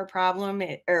have with our problem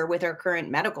or with our current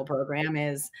medical program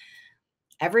is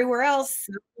everywhere else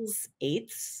sells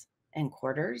eighths and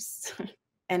quarters.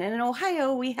 And in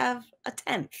Ohio, we have a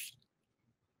tenth.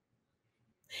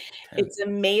 10. It's a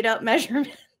made up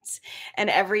measurement. And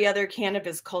every other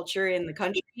cannabis culture in the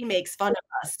country makes fun of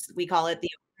us. We call it the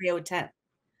Ohio tenth.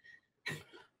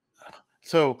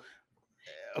 So,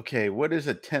 okay, what is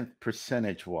a tenth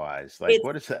percentage wise? Like, It's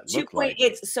what does that look like?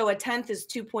 so a tenth is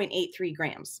 2.83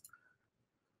 grams.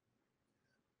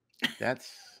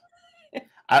 That's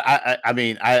I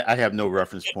mean, I have no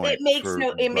reference It point makes for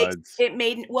no it makes buds, it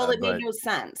made well, it made but no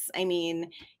sense. I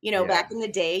mean, yeah, back in the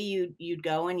day, you'd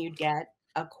go and you'd get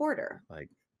a quarter. like,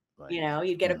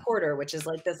 You'd get a mm, quarter, which is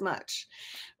like this much,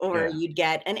 or yeah, you'd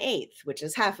get an eighth, which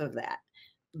is half of that.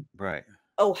 right.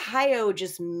 Ohio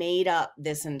just made up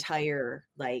this entire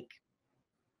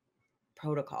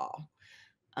protocol.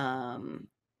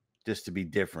 Just to be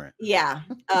different. Yeah.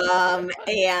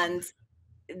 And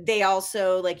they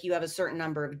also, like, you have a certain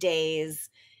number of days,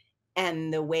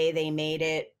 and the way they made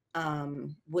it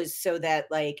was so that,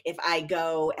 like, if I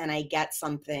go and I get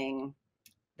something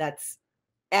that's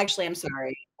actually, I'm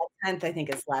sorry, a tenth, I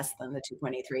think, is less than the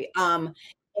 223.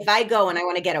 If I go and I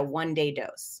want to get a 1-day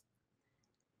dose,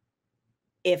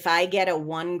 if I get a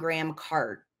 1 gram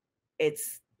cart,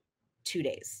 it's 2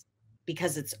 days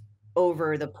because it's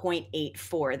over the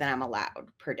 0.84 that I'm allowed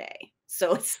per day.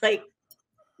 So it's like,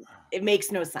 it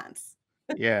makes no sense.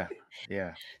 Yeah.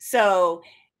 Yeah. So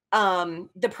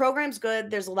the program's good.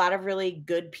 There's a lot of really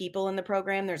good people in the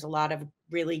program. There's a lot of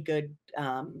really good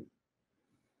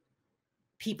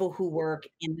people who work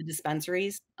in the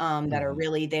dispensaries that are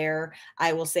really there.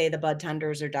 I will say the bud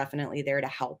tenders are definitely there to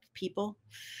help people.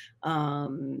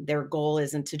 Their goal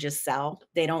isn't to just sell.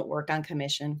 They don't work on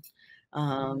commission.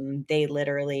 They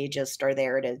literally just are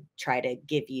there to try to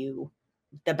give you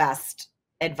the best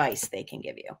advice they can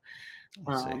give you.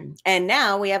 And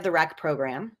now we have the rec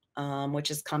program,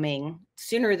 which is coming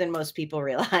sooner than most people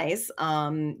realize.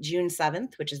 June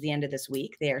 7th, which is the end of this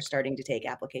week, they are starting to take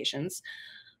applications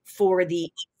for the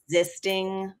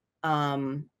existing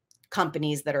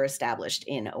companies that are established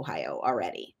in Ohio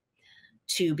already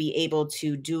to be able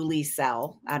to duly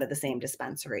sell out of the same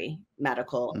dispensary,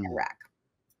 medical and rec.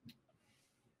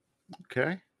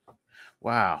 Okay.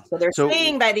 Wow. So they're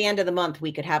saying by the end of the month,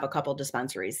 we could have a couple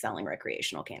dispensaries selling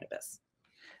recreational cannabis.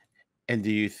 And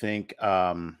do you think it's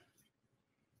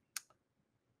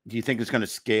going to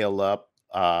scale up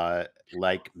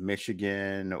like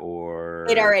Michigan or?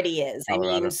 It already is.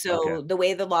 Colorado? I mean, so the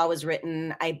way the law was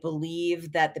written, I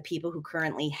believe that the people who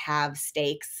currently have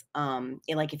stakes,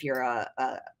 like if you're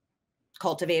a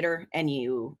cultivator and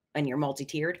you're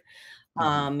multi-tiered,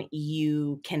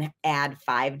 you can add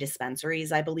 5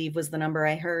 dispensaries, I believe was the number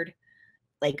I heard,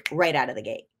 like right out of the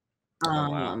gate.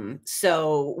 Wow.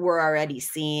 So we're already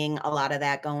seeing a lot of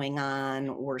that going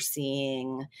on. We're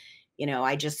seeing,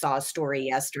 I just saw a story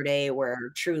yesterday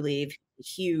where Trulieve, a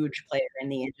huge player in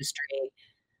the industry,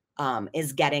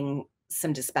 is getting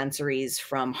some dispensaries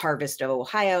from Harvest of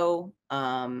Ohio,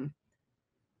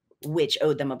 which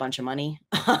owed them a bunch of money.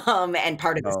 And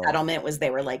part of the settlement was they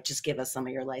were like, just give us some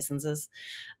of your licenses.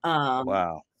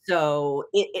 Wow. So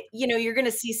you're going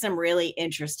to see some really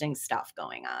interesting stuff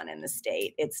going on in the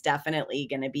state. It's definitely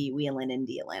going to be wheeling and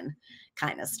dealing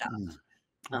kind of stuff.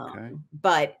 Okay.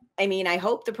 But I mean, I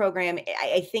hope the program,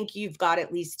 I think you've got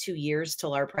at least 2 years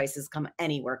till our prices come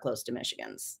anywhere close to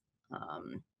Michigan's.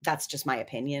 That's just my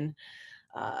opinion.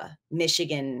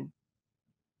 Michigan,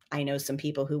 I know some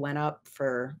people who went up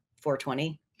for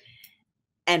 420,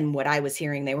 and what I was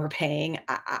hearing they were paying,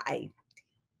 it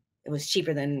was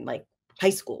cheaper than like high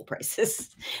school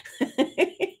prices.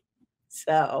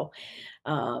 So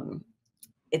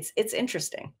it's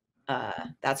interesting.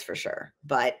 That's for sure.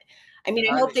 But I mean,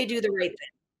 I hope they do the right thing.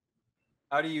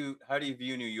 How do you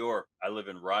view New York? I live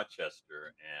in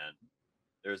Rochester, and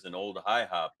there's an old high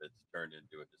hop that's turned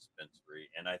into a dispensary,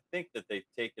 and I think that they've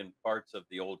taken parts of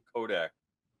the old Kodak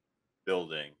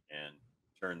building and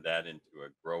turned that into a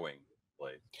growing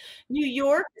place. New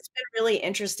York has been really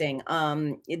interesting.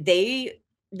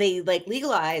 They like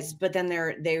legalized, but then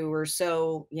they were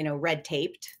so, red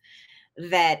taped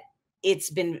that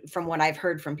it's been, from what I've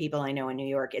heard from people I know in New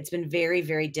York, it's been very,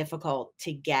 very difficult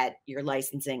to get your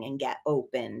licensing and get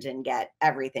opened and get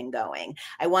everything going.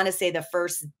 I want to say the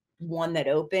first one that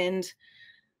opened,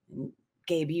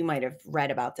 Gabe, you might have read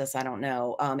about this, I don't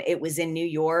know. It was in New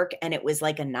York, and it was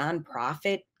like a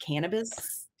nonprofit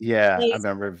cannabis. Yeah, place. I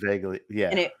remember vaguely. Yeah.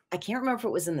 And I can't remember if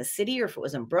it was in the city or if it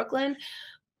was in Brooklyn.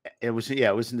 It was in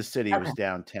the city. It was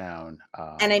downtown.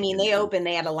 And I mean, they opened,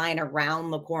 they had a line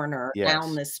around the corner,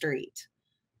 down the street.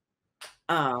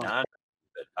 How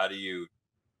do you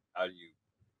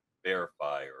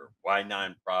verify, or why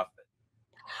nonprofit?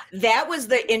 That was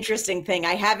the interesting thing.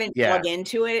 I haven't dug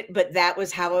into it, but that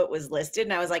was how it was listed.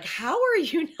 And I was like, how are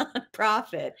you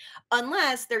nonprofit?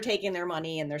 Unless they're taking their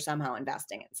money and they're somehow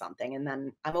investing in something. And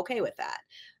then I'm okay with that.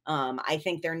 I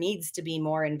think there needs to be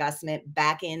more investment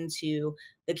back into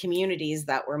the communities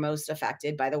that were most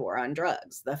affected by the war on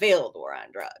drugs, the failed war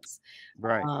on drugs.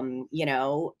 Right.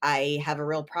 I have a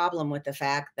real problem with the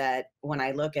fact that when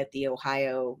I look at the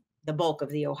bulk of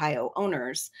the Ohio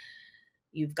owners,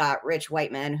 you've got rich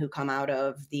white men who come out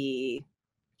of the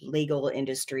legal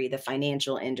industry, the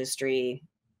financial industry.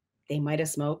 They might have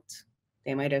smoked,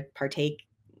 they might have partaken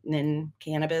in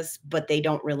cannabis, but they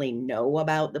don't really know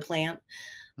about the plant.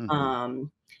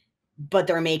 But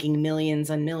they're making millions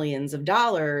and millions of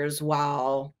dollars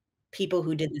while people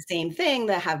who did the same thing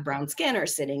that have brown skin are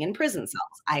sitting in prison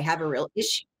cells. I have a real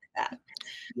issue with that.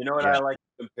 You know what Yeah. I like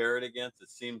to compare it against? It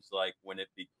seems like when it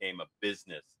became a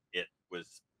business, it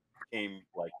became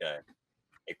like a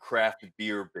craft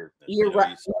beer business. You're You know, right.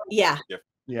 you saw Yeah. different.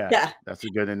 Yeah. Yeah. That's a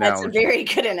good That's a analogy. very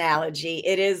good analogy.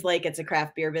 It is like it's a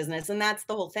craft beer business. And that's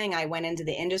the whole thing. I went into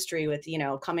the industry with,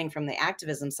 coming from the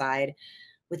activism side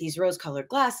with these rose-colored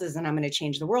glasses, and I'm going to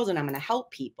change the world and I'm going to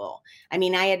help people. I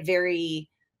mean, I had very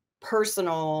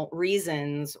personal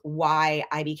reasons why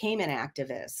I became an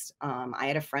activist. I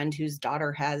had a friend whose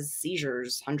daughter has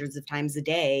seizures hundreds of times a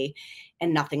day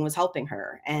and nothing was helping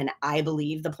her. And I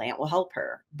believe the plant will help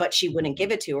her, but she wouldn't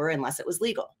give it to her unless it was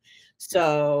legal.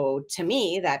 So to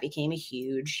me, that became a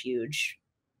huge, huge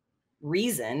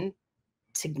reason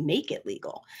to make it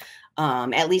legal,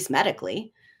 at least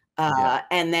medically.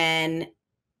 And then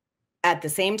at the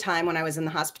same time, when I was in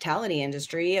the hospitality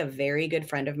industry, a very good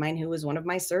friend of mine who was one of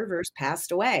my servers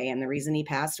passed away. And the reason he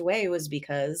passed away was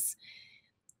because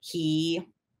he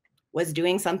was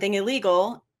doing something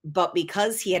illegal, but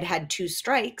because he had had 2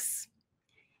 strikes,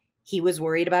 he was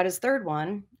worried about his 3rd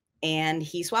one, and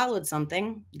he swallowed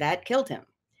something that killed him.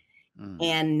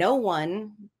 And no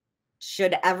one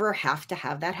should ever have to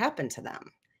have that happen to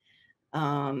them.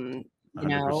 You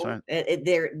know,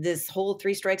 100%. this whole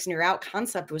 3 strikes and you're out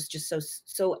concept was just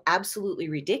so absolutely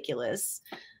ridiculous.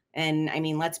 And I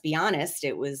mean, let's be honest,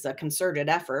 it was a concerted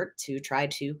effort to try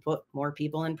to put more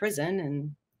people in prison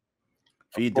and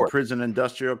feed the prison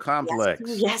industrial complex.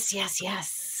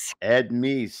 Yes. Ed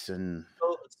Meese and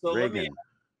So Reagan.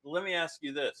 let me ask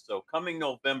you this. So coming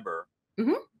November,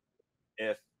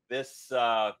 if this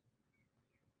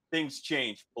things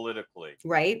change politically,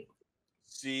 right?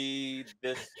 See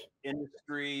this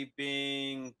industry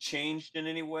being changed in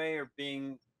any way or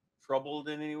being troubled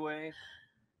in any way?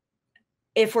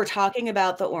 If we're talking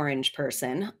about the orange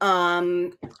person,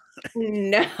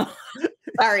 no.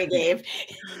 Sorry, Gabe.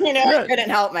 I couldn't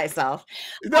help myself.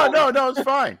 No, it's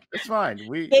fine. It's fine.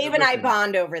 Gabe and I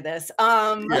bond over this.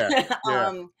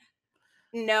 Yeah.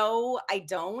 No, I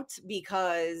don't,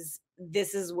 because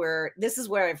this is where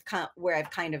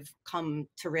I've kind of come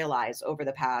to realize over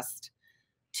the past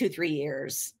 2-3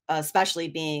 years, especially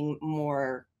being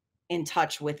more in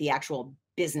touch with the actual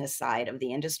business side of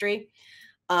the industry.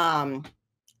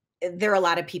 There are a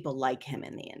lot of people like him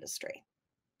in the industry.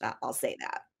 I'll say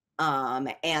that.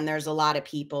 And there's a lot of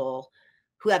people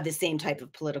who have the same type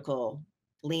of political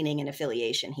leaning and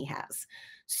affiliation he has.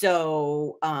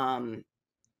 So,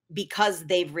 because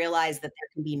they've realized that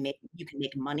you can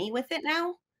make money with it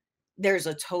now, there's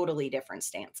a totally different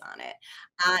stance on it.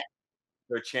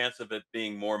 There a chance of it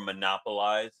being more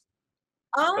monopolized?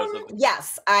 Because of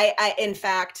Yes, I in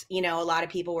fact, a lot of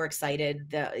people were excited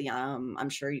that I'm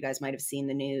sure you guys might have seen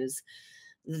the news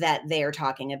that they're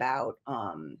talking about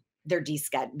they're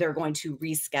going to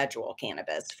reschedule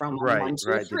cannabis from 1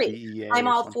 to 3. I'm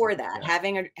all for that.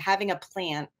 Yeah. Having a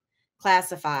plant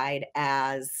classified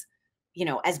as,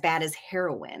 as bad as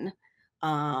heroin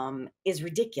is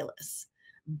ridiculous.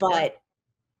 But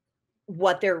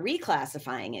what they're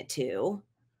reclassifying it to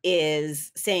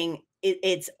is saying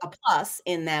it's a plus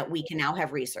in that we can now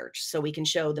have research, so we can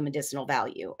show the medicinal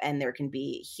value and there can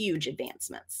be huge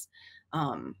advancements.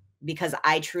 Because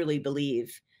I truly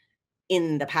believe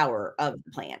in the power of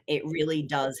the plant. It really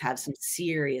does have some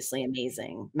seriously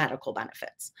amazing medical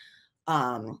benefits.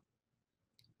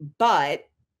 But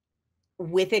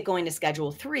with it going to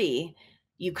Schedule 3,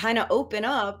 you kind of open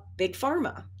up big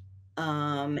pharma.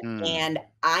 And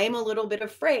I'm a little bit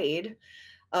afraid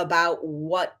about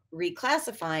what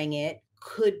reclassifying it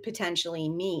could potentially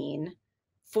mean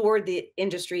for the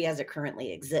industry as it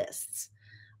currently exists.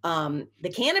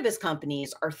 The cannabis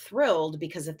companies are thrilled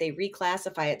because if they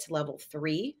reclassify it to level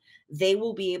 3, they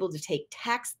will be able to take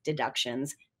tax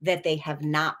deductions that they have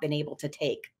not been able to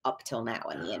take up till now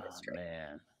in the industry.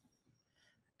 Man.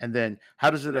 And then how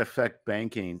does it affect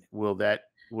banking? Would it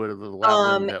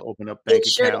allow them to open up bank accounts?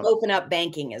 It should open up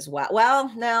banking as well.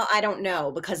 Well, no, I don't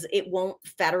know, because it won't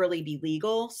federally be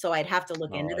legal. So I'd have to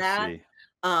look into that.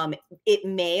 It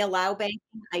may allow banking.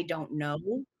 I don't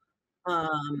know.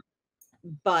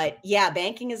 But yeah,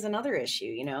 banking is another issue.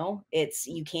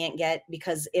 You can't get,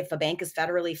 because if a bank is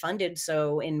federally funded,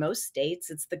 so in most states,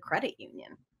 it's the credit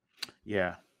union.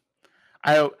 Yeah.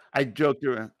 I joked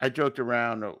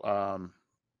around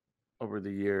over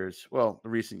the years, the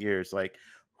recent years, like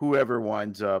whoever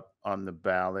winds up on the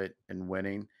ballot and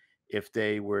winning, if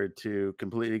they were to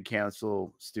completely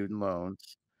cancel student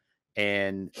loans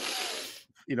and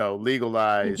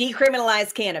legalize,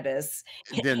 decriminalize cannabis,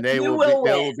 then they will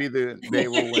win.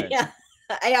 Yeah,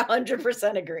 I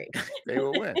 100% agree. They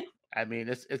will win. I mean,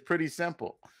 it's pretty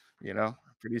simple,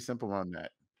 pretty simple on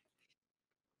that.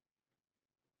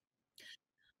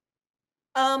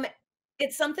 Um,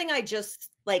 it's something I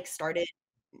just, like, started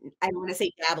I don't wanna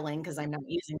say dabbling because 'cause I'm not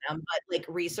using them, but, like,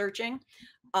 researching.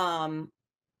 Um,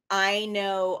 I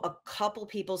know a couple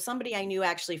people somebody I knew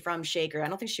actually from Shaker, I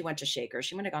don't think she went to Shaker,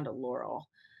 she might have gone to Laurel.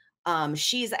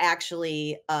 She's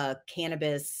actually a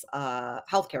cannabis,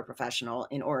 healthcare professional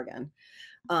in Oregon.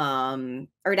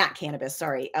 Or not cannabis,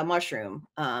 sorry, a mushroom,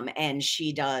 and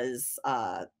she does,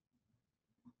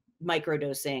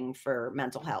 microdosing for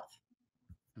mental health.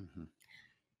 Mhm.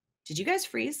 Did you guys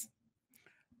freeze?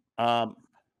 Um,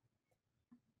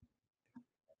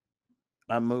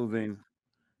 I'm moving.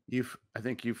 I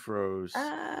think you froze.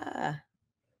 Ah,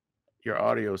 Your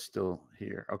audio is still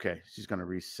here. Okay, she's gonna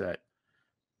reset.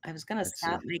 I was gonna Let's see.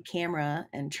 stop my camera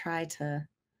and try to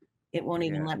it won't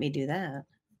even Yeah, let me do that.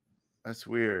 that's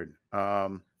weird.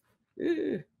 Ooh.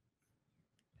 We've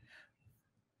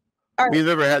Alright,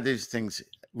 never had these things.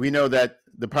 We know that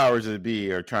the powers that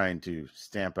be are trying to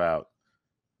stamp out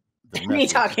the me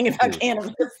methods of talking about truth.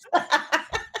 cannabis.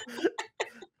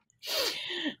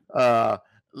 Uh,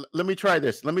 let me try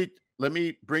this. Let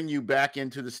me bring you back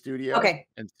into the studio Okay,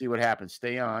 and see what happens.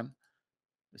 Stay on.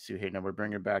 Let's see. Hey, now we're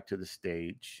bringing back to the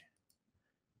stage.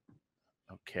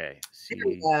 Okay. there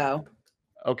we See. go.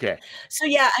 Okay. So,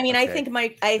 yeah, I mean, Okay. I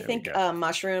There we think, go.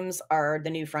 mushrooms are the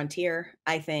new frontier.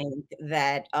 I think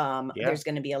that, Yeah. there's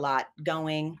gonna be a lot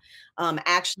going.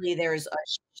 Actually, there's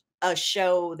a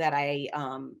show that I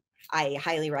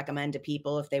highly recommend to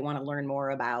people if they wanna learn more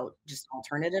about just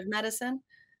alternative medicine.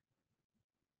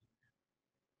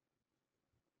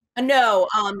 No,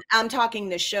 I'm talking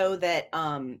the show that,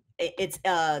 it's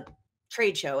a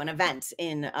trade show, an event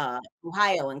in,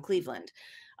 Ohio and Cleveland.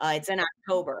 It's in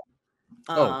October,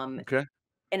 Oh, um, okay.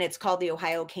 and it's called the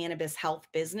Ohio Cannabis Health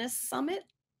Business Summit,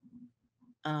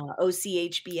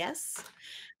 OCHBS.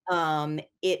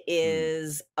 It Hmm.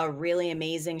 is a really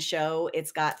amazing show.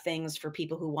 It's got things for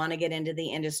people who wanna get into the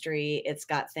industry. It's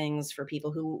got things for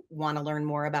people who wanna learn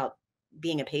more about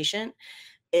being a patient.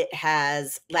 It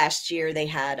has last year they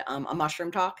had, a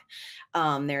mushroom talk.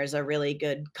 There's a really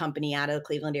good company out of the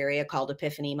Cleveland area called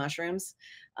Epiphany Mushrooms.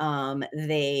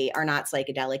 They are not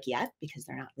psychedelic yet because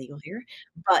they're not legal here,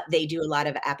 but they do a lot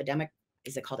of epidemic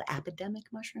is it called epidemic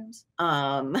mushrooms?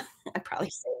 I'm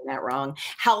probably saying that wrong.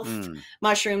 Health Hmm.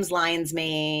 mushrooms, lion's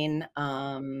mane,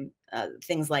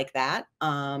 things like that.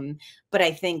 But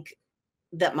I think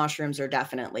that mushrooms are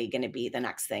definitely gonna be the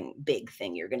next big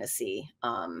thing you're gonna see.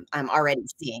 I'm already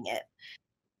seeing it.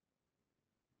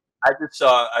 I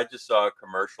just saw a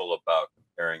commercial about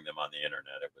comparing them on the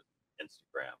internet. It was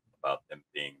Instagram about them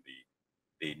being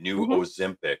the new Mhm.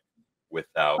 Ozempic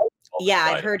without all the Yeah,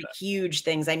 I've side heard effects. huge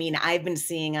things. I mean, I've been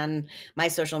seeing on my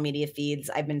social media feeds,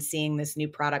 I've been seeing this new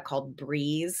product called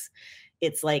Breeze.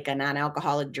 It's like a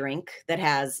non-alcoholic drink that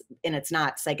has and it's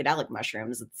not psychedelic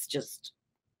mushrooms, it's just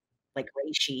like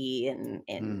reishi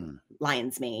and Hmm.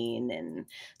 lion's mane and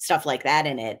stuff like that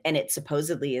in it, and it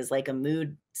supposedly is like a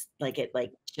mood like, it,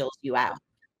 like, chills you out.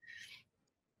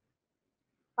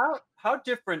 How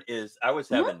different is I was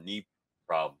Mhm, having knee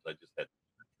problems. I just had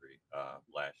surgery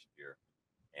last year,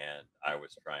 and I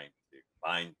was trying to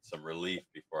find some relief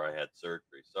before I had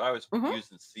surgery. So I was mhm.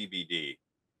 using CBD.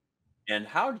 And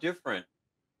how different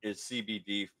is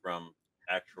CBD from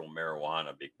actual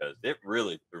marijuana? Because it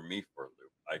really threw me for a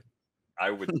loop. I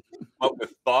would come up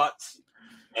with thoughts,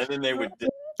 and then they would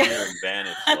disappear and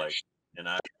vanish like, and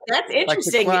I That's Like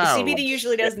the interesting. CBD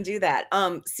usually clouds. yeah. doesn't do that.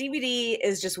 CBD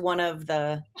is just one of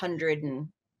the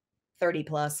 130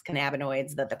 plus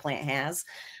cannabinoids that the plant has.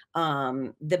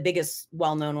 The biggest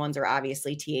well-known ones are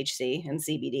obviously THC and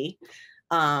CBD.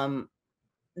 Um,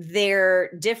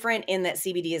 they're different in that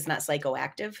CBD is not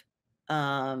psychoactive,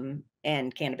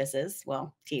 and cannabis is.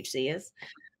 Well, THC is.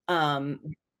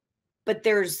 Um, but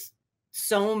there's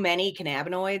so many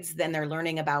cannabinoids, then they're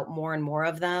learning about more and more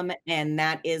of them, and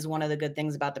that is one of the good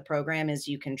things about the program is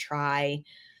you can try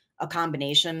a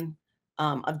combination,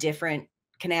 of different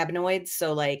cannabinoids.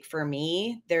 So, like, for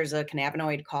me, there's a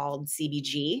cannabinoid called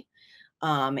CBG.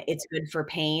 It's good for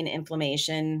pain,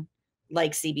 inflammation,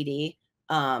 like CBD,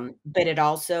 but it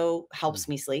also Hmm. helps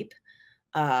me sleep.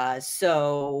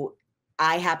 So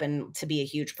I happen to be a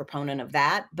huge proponent of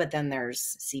that, but then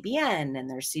there's CBN and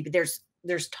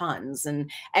there's tons,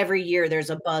 and every year there's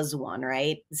a buzz one,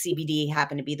 right? CBD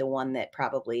happened to be the one that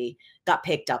probably got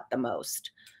picked up the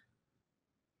most.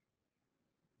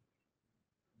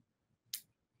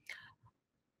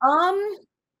 Um,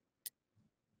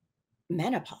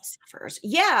 Menopause suffers.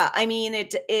 Yeah, I mean,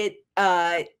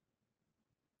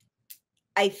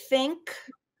 I think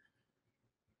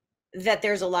that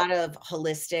there's a lot of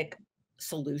holistic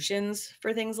solutions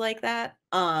for things like that.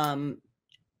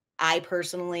 I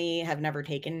personally have never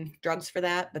taken drugs for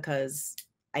that because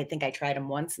I think I tried them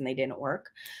once and they didn't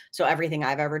work. So everything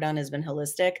I've ever done has been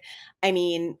holistic. I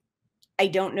mean, I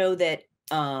don't know that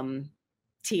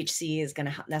THC is going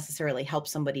to necessarily help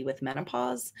somebody with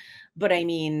menopause, but I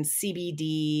mean,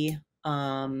 CBD,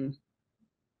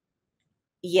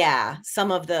 yeah,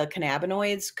 some of the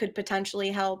cannabinoids could potentially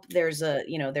help. There's a,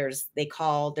 you know, there's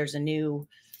a new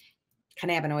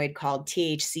cannabinoid called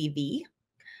THCV.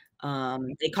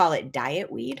 They call it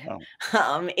diet weed.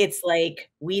 Oh. It's like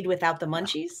weed without the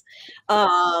munchies.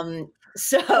 Oh.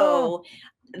 So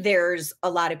there's a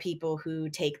lot of people who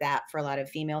take that for a lot of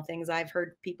female things I've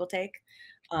heard people take.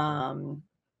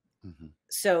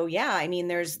 So yeah, I mean,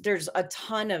 there's a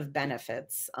ton of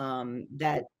benefits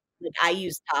that like I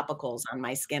use topicals on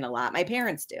my skin a lot. My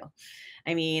parents do.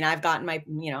 I mean, I've gotten my,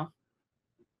 you know,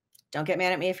 don't get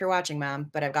mad at me if you're watching,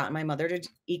 Mom, but I've gotten my mother to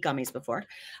eat gummies before.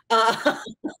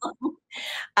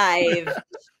 I've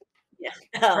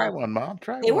Try one, Mom.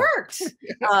 Try it one. worked.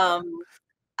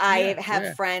 I have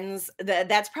yeah. friends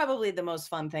that's probably the most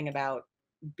fun thing about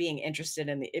being interested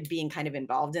in being kind of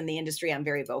involved in the industry. I'm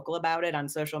very vocal about it on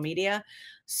social media.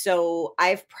 So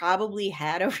I've probably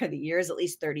had over the years at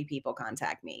least 30 people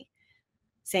contact me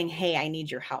saying, "Hey, I need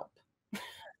your help."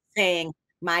 Saying,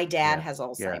 "My dad has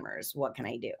Alzheimer's. What can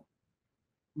I do?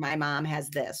 My mom has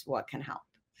this. What can help?"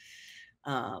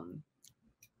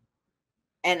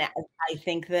 And I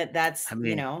think that that's,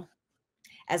 you know,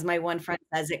 as my one friend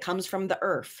says, it comes from the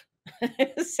earth.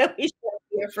 So we shouldn't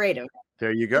be afraid of it.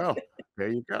 There you go. There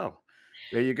you go.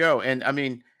 There you go. And I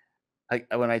mean,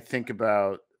 when I think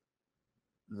about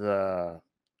the,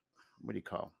 what do you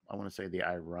call, I want to say the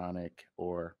ironic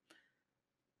or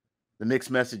the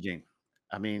mixed messaging.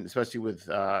 I mean, especially with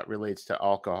relates to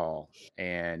alcohol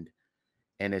and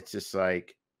it's just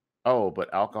like, oh,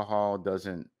 but alcohol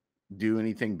doesn't do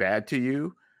anything bad to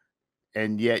you,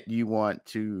 and yet you want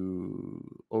to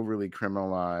overly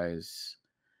criminalize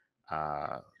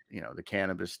you know, the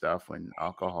cannabis stuff when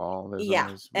alcoholism Yeah,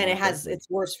 is and more deadly. it's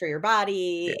worse for your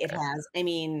body. It Yeah. has, I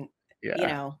mean, you Yeah.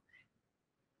 know,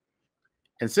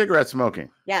 And cigarette smoking,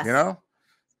 you yes. know?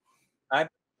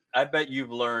 I bet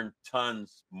you've learned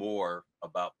tons more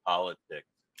about politics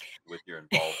with your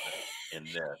involvement in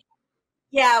this.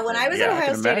 Yeah, when I was at Yeah, I Ohio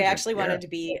can State, I imagine. actually Yeah. wanted to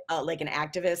be like an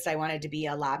activist. I wanted to be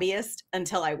a lobbyist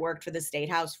until I worked for the State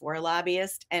House for a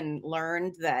lobbyist and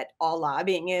learned that all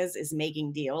lobbying is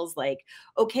making deals like,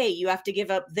 okay, you have to give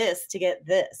up this to get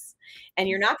this. And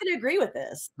you're not going to agree with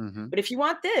this. But if you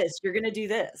want this, you're going to do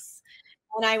this.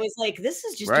 And I was like, this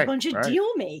is just a Right, bunch of right. deal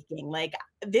making. Like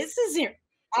this isn't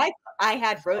I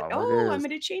had wrote, All it oh, I'm is.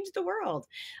 going to change the world.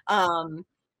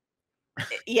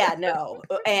 Yeah, no.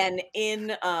 And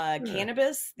in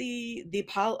cannabis, the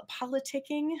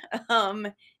politicking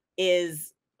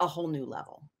is a whole new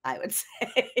level, I would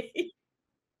say.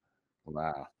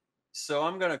 Wow. So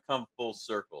I'm going to come full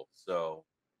circle. So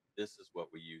this is what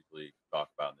we usually talk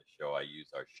about in the show. I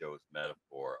use our show's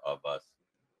metaphor of us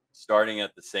starting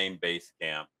at the same base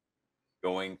camp,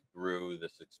 going through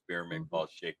this experiment called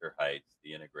Shaker Heights,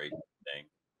 the integration thing,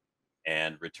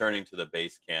 and returning to the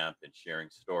base camp and sharing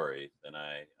stories. And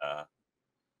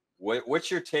what's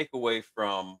your takeaway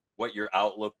from what your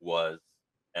outlook was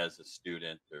as a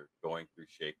student or going through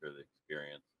Shaker, the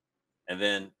experience, and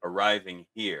then arriving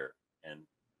here? And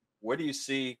what do you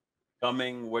see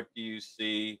coming? What do you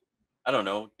see? I don't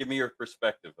know. Give me your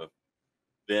perspective of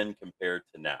then compared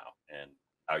to now, and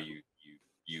how you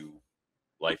view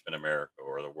life in America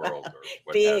or the world or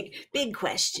what have you. Big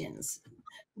questions.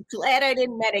 Glad I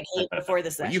didn't medicate before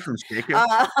the Well, you session. from Shaker?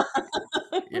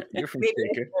 Yeah, you're from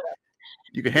Shaker.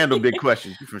 You can handle big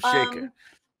questions. You're from Shaker.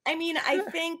 I mean, I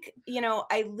think, you know,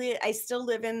 I still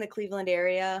live in the Cleveland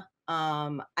area.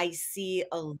 I see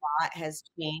a lot has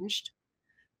changed.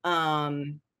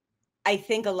 I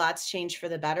think a lot's changed for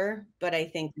the better, but I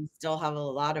think we still have a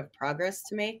lot of progress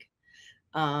to make.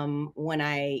 When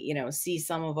I, you know, see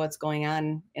some of what's going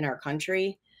on in our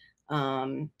country,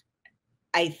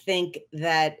 I think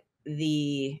that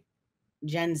the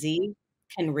Gen Z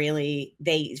can really,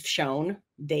 they've shown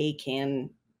they can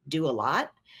do a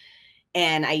lot.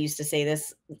 And I used to say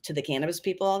this to the cannabis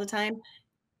people all the time.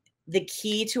 The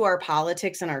key to our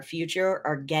politics and our future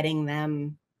are getting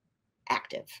them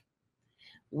active.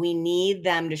 We need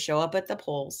them to show up at the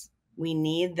polls. We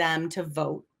need them to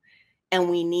vote. And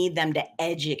we need them to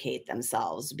educate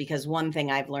themselves, because one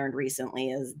thing I've learned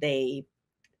recently is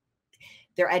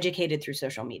they're educated through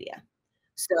social media.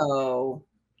 So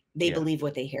they believe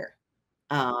what they hear.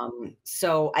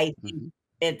 So I think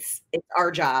it's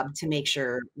our job to make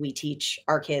sure we teach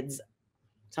our kids,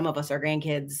 some of us our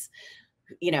grandkids,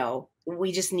 you know,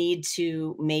 we just need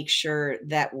to make sure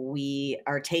that we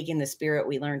are taking the spirit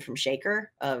we learned from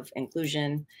Shaker of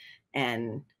inclusion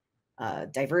and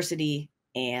diversity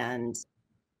and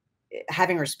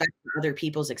having respect for other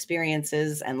people's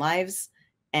experiences and lives,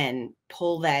 and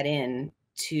pull that in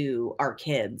to our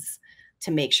kids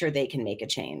to make sure they can make a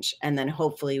change. And then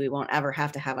hopefully we won't ever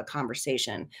have to have a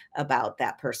conversation about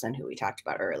that person who we talked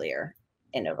about earlier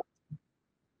in November.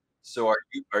 So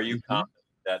are you Mhm. confident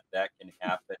that that can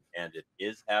happen and it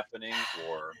is happening,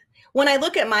 or When I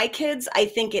look at my kids, I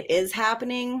think it is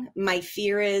happening. My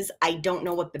fear is I don't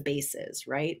know what the base is,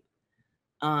 right?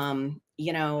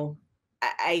 You know,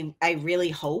 I really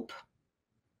hope,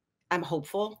 I'm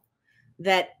hopeful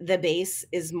that the base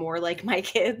is more like my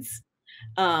kids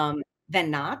than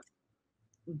not.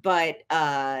 But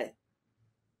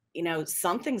you know,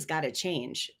 something's got to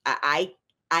change. I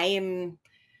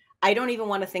don't even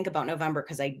want to think about November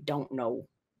because I don't know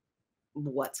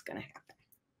what's going to happen.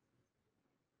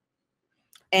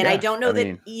 And I Yeah, don't know I that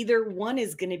mean, either one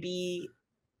is going to be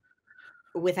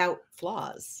without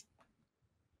flaws.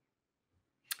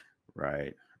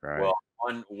 right, right. well,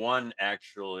 one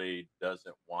actually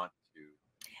doesn't want to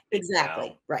take down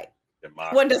Exactly. Right.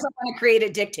 democracy, One doesn't want to create a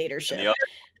and dictatorship. the other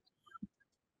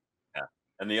yeah,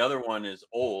 and the other one is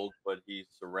old, but he's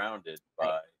surrounded Right.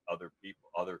 by other people,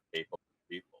 other capable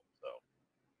people. So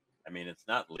I mean, it's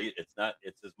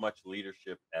as much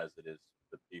leadership as it is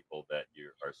the people that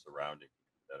you are surrounding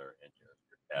that are in your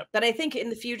cabinet. But I think in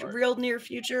the future, Part. real near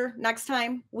future, next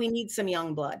time, we need some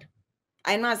young blood.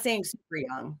 I'm not saying super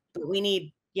young, but we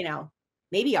need, you know,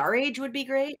 maybe our age would be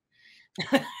great.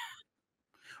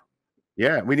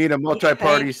 Yeah, we need a Yeah, multi-party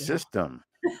thank you. system.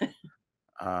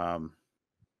 I Um,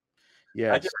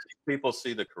 yes, just think people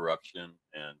see the corruption,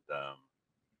 and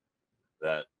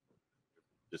that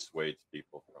dissuades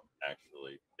people from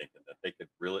actually thinking that they could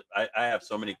really. I have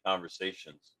so many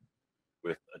conversations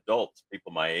with adults,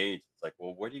 people my age. It's like,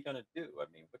 well, what are you going to do? I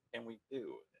mean, what can we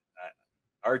do?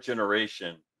 Our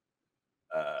generation,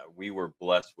 we were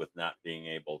blessed with not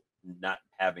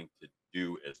having to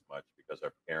do as much because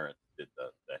our parents did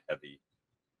the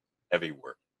heavy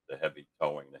work, the heavy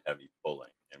towing, the heavy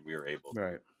pulling, and we were able to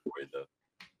right. enjoy the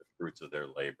fruits of their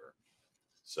labor.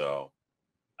 So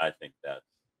I think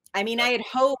I mean, I that's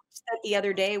had hoped that the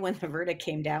other day when the verdict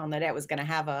came down that it was going to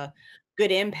have a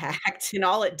good impact, and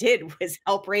all it did was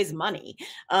help raise money,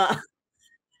 uh,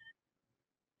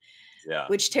 yeah.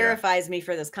 which Yeah, terrifies me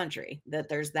for this country that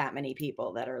there's that many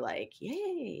people that are like,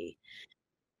 yay.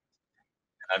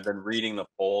 I've been reading the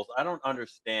polls. I don't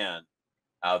understand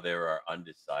how there are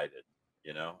undecided.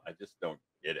 I just don't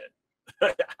get it.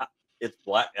 It's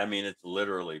black. I mean, it's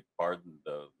literally, pardon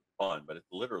the pun, but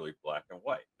it's literally black and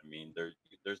white. I mean, there's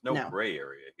no No. gray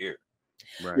area here.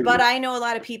 right. But I know a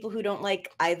lot of people who don't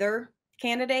like either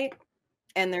candidate,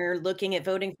 and they're looking at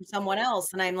voting for someone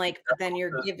else. And I'm like, but then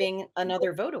you're giving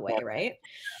another vote away, right?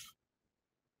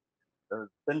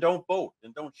 Then don't vote.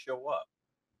 Then don't show up.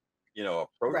 A Right.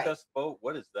 protest vote.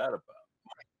 What is that about?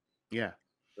 Yeah,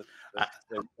 That's, I, that's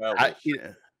so I,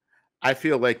 childish. I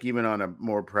feel like even on a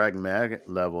more pragmatic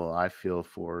level, I feel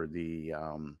for the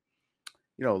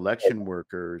election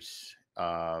workers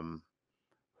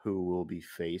who will be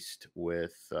faced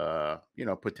with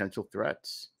potential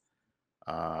threats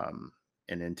and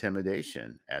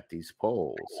intimidation at these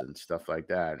polls and stuff like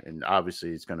that. And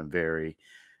obviously, it's going to vary,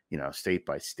 state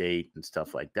by state and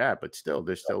stuff like that. But still,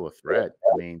 there's still a threat.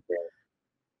 I mean,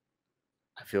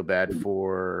 I feel bad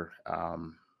for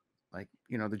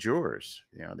the jurors.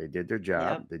 They did their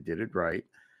job, Yep. they did it right.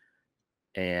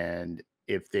 And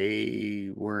if they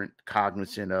weren't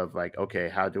cognizant of like, okay,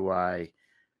 how do I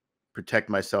protect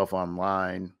myself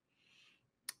online?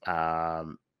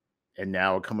 And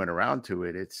now coming around to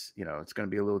it, it's going to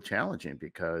be a little challenging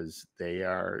because they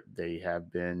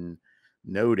have been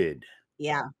noted,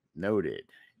 Yeah.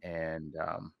 and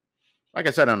like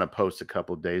I said on a post a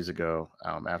couple of days ago,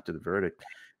 after the verdict,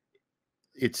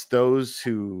 it's those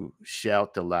who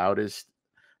shout the loudest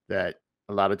that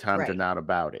a lot of times are Right. not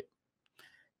about it.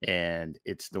 And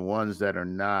it's the ones that are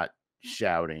not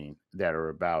shouting that are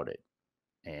about it.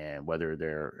 And whether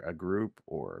they're a group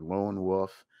or a lone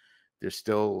wolf, there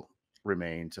still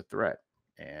remains a threat.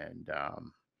 And,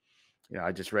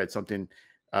 I just read something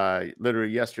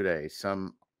literally yesterday.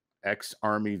 Some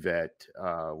ex-army vet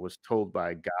was told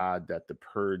by God that the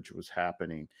purge was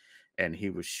happening, and he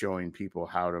was showing people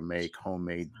how to make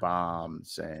homemade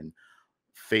bombs and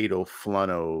fatal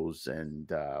flunnos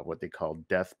and what they call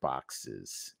death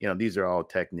boxes. These are all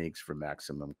techniques for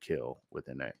maximum kill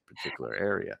within a particular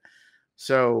area.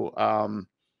 So,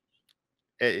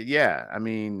 yeah, I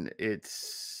mean,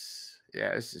 it's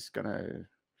just gonna.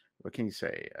 What can you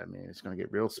say? I mean, it's gonna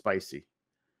get real spicy.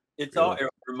 It's all. Real.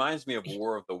 It reminds me of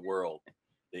War of the World,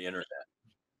 the internet.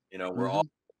 You know, we're all Mhm.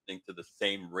 listening to the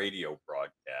same radio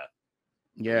broadcast,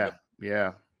 and we don't Yeah,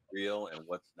 yeah. real and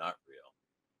what's not real.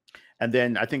 And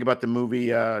then I think about the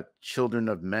movie Children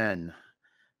of Men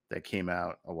that came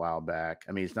out a while back.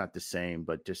 I mean, it's not the same,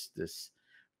 but just this.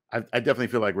 I definitely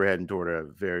feel like we're heading toward a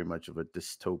very much of a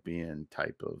dystopian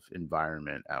type of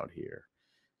environment out here,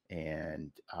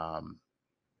 and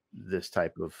this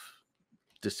type of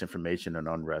disinformation and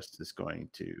unrest is going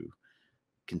to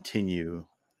continue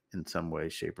in some way,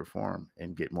 shape, or form,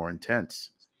 and get more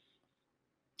intense,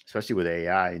 especially with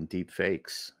AI and deep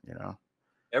fakes.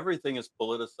 Everything is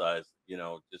politicized. You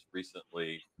know, just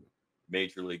recently,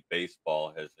 Major League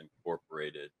Baseball has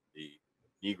incorporated the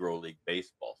Negro League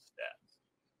Baseball stats.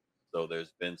 So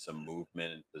there's been some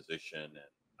movement and position,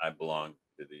 and I belong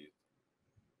to these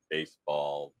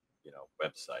baseball,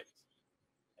 websites.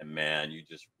 And man, you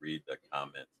just read the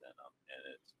comments in them,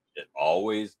 and it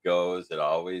always goes. It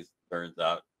always turns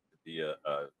out to be a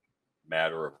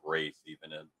matter of race,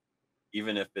 even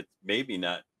if it's maybe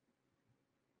not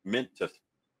meant to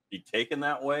be taken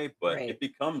that way, but Right. it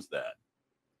becomes that.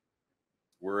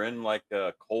 We're in like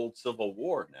a cold civil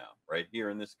war now, right here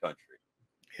in this country.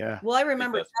 Yeah. Well, I think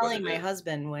remember that's what telling it my is.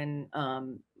 husband when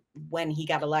he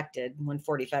got elected, when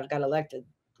 45 got elected,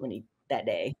 that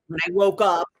day, when I woke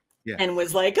up Yeah. and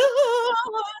was like,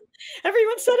 "Ah,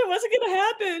 everyone said it wasn't going to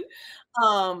happen."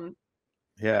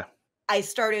 Yeah. I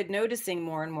started noticing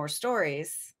more and more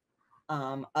stories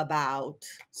about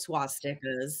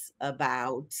swastikas,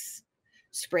 about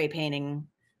spray painting,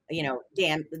 Mhm.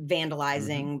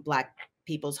 vandalizing Black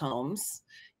people's homes.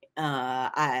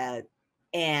 And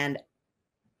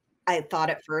I thought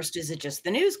at first, is it just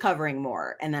the news covering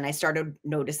more? And then I started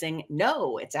noticing,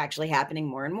 no, it's actually happening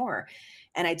more and more.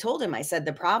 And I told him, I said,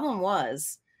 the problem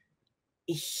was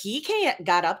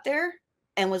got up there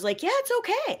and was like, yeah, it's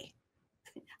okay.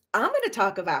 I'm going to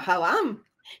talk about how I'm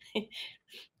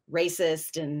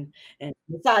racist and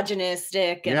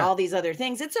misogynistic and Yeah. all these other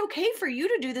things. It's okay for you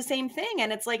to do the same thing.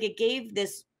 And it's like it gave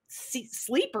this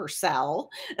sleeper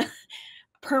cell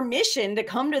permission to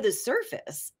come to the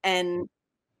surface. And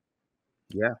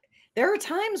Yeah. there are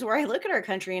times where I look at our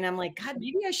country and I'm like, God,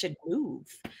 maybe I should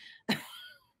move.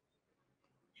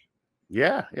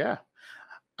 Yeah. Yeah.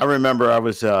 I remember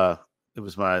it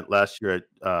was my last year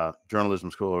at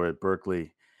journalism school at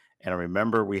Berkeley, and I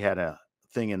remember we had a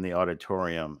thing in the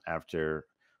auditorium after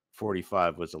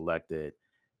 45 was elected,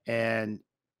 and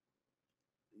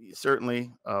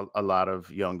certainly a lot of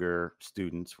younger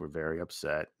students were very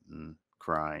upset and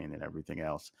crying and everything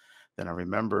else. Then I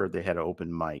remember they had an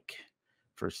open mic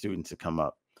for students to come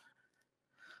up.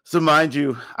 So mind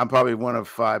you, I'm probably one of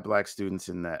 5 Black students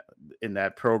in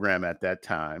that program at that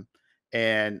time,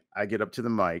 and I get up to the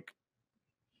mic,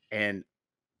 and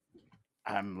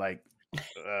I'm like,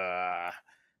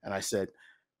 and I said,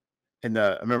 and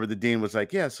I remember the dean was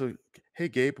like, "Yeah, so hey,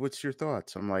 Gabe, what's your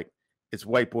thoughts?" I'm like, "It's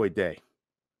White Boy Day,"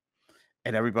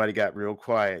 and everybody got real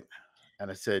quiet,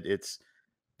 and I said, "It's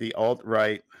the alt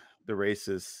right, the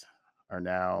racists are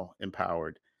now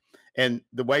empowered." And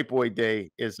the White Boy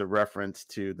Day is a reference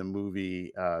to the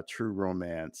movie True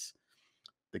Romance.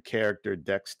 The character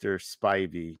Dexter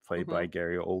Spivey, played by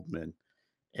Gary Oldman,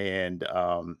 and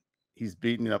he's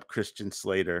beating up Christian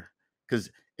Slater because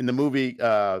in the movie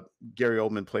Gary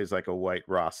Oldman plays like a white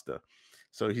Rasta,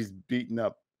 so he's beating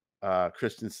up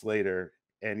Christian Slater,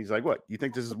 and he's like, "What? You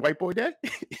think this is White Boy Day?"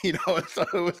 And so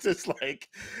it was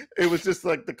just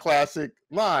like the classic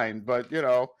line, but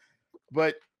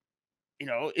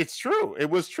it's true. It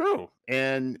was true,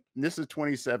 and this is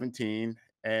 2017,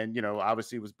 and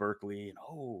obviously it was Berkeley, and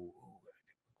quiet,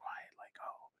 like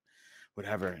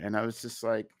whatever. And I was just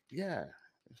like, yeah,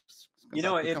 it's You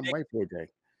about know, to become White Boy Day.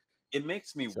 it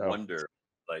makes me So wonder,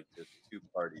 like this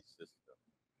two-party system,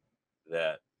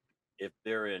 that if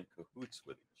they're in cahoots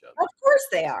with each other. Of course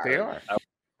they are. they are.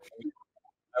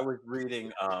 I was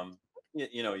reading,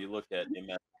 you look at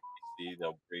MSNBC,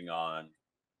 they'll bring on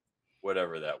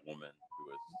whatever that woman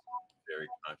who was very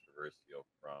controversial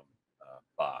from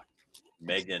Fox,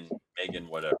 Megan,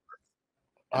 whatever.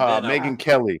 And then Megyn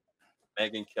Kelly.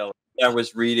 Megan Kelly. I was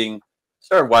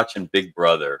started watching Big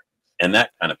Brother, and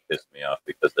that kind of pissed me off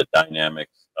because the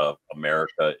dynamics of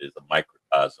America is a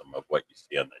microcosm of what you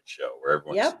see on that show, where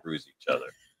everyone screws each other,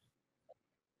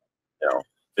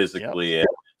 physically and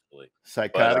mentally.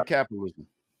 Psychotic capitalism.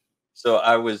 So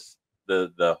I was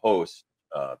the host,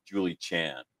 Julie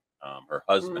Chan. Her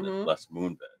husband is Les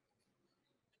Moonves.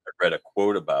 read a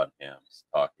quote about him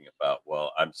talking about,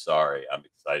 well, I'm sorry, I'm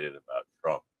excited about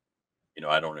Trump. You know,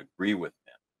 I don't agree with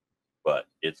him, but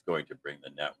it's going to bring the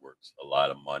networks a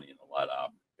lot of money and a lot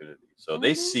of opportunity. So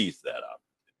they Mhm. seize that opportunity.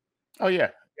 Oh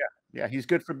yeah, yeah. He's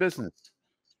good for business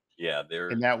Yeah,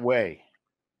 in that way.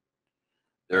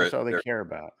 That's all they they're care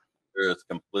about. they're as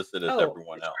complicit as Oh,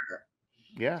 everyone else. sure.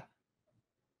 Yeah.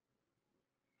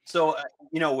 So,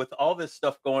 you know, with all this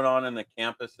stuff going on in the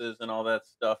campuses and all that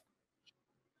stuff,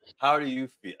 how do you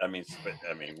feel? I mean,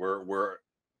 we're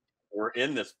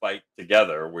in this fight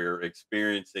together. We're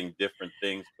experiencing different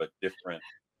things, but different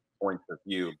points of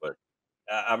view. But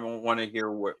I want to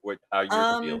hear what how you're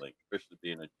Um, feeling, especially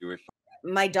being a Jewish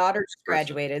my daughter just person.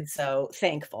 graduated, so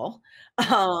thankful.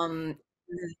 Um,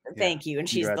 Yeah. thank you, and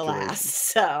she's the last, Congratulations.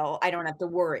 so I don't have to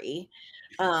worry.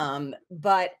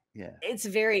 But Yeah. it's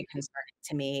very concerning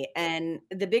to me, and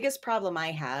the biggest problem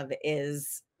I have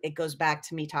is it goes back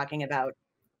to me talking about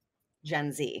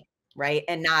Gen Z, right?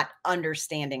 And not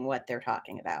understanding what they're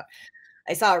talking about.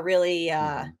 I saw a really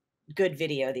Mhm. good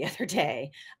video the other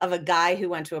day of a guy who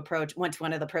went to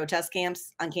one of the protest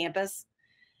camps on campus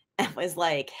and was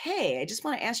like, "Hey, I just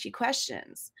want to ask you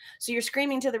questions. So you're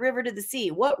screaming to the river to the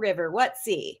sea. What river? What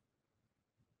sea?"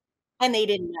 And they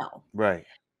didn't know. Right.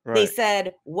 They Right.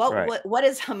 said, Right. what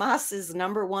is Hamas's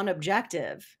number one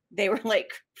objective?" They were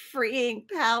like, "Freeing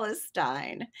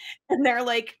Palestine." And they're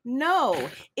like, "No,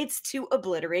 it's to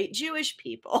obliterate Jewish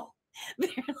people."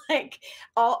 They're like,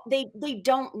 all they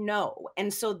don't know.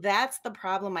 And so that's the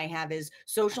problem I have is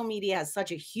social media has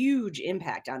such a huge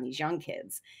impact on these young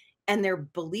kids and they're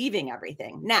believing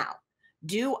everything. Now,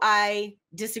 do I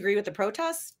disagree with the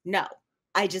protests? No.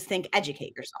 I just think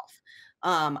educate yourself.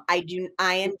 I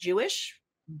am Jewish,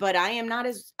 but I am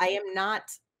not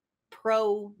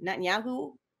pro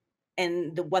Netanyahu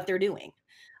and what they're doing.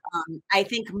 I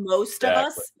think most of Exactly.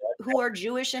 us who are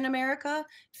Jewish in America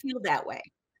feel that way.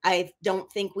 I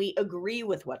don't think we agree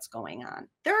with what's going on.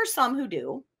 There are some who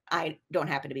do. I don't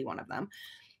happen to be one of them.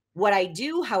 What I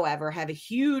do, however, have a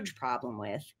huge problem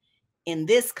with in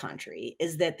this country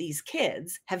is that these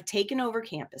kids have taken over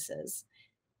campuses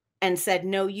and said,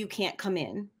 "No, you can't come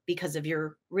in because of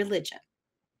your religion.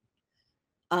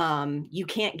 You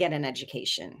can't get an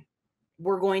education.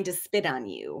 We're going to spit on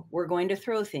you. We're going to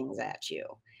throw things at you."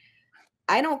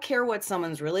 I don't care what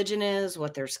someone's religion is,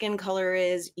 what their skin color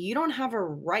is. You don't have a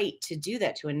right to do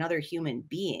that to another human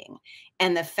being.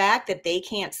 And the fact that they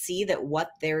can't see that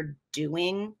what they're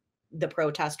doing, the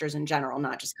protesters in general,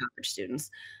 not just college students,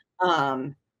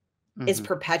 um, is Mhm.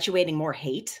 perpetuating more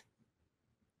hate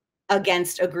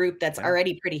against a group that's Yeah.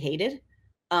 already pretty hated.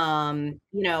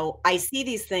 I see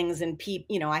these things and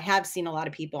I have seen a lot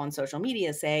of people on social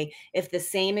media say if the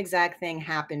same exact thing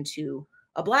happened to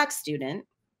a black student,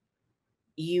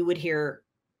 you would hear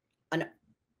an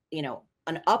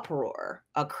an uproar,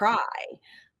 a cry.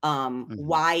 Mhm.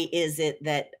 Why is it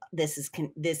that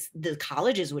the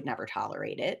colleges would never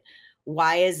tolerate it?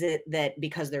 Why is it that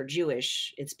because they're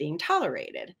Jewish, it's being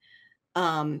tolerated?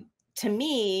 Um, to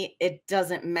me, it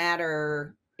doesn't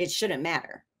matter. It shouldn't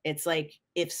matter. It's like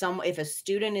if a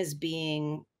student is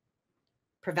being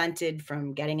prevented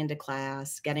from getting into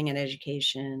class, getting an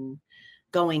education,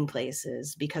 going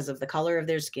places because of the color of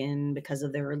their skin, because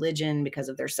of their religion, because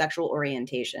of their sexual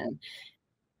orientation,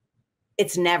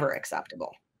 it's never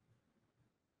acceptable.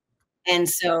 And Yeah.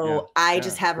 so I Yeah.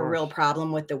 just Of have a real course.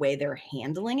 problem with the way they're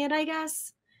handling it, I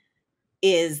guess,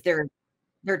 is they're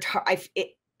tar I f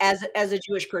it as a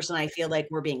Jewish person, I feel like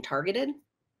we're being targeted,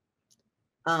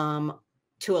 um,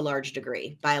 to a large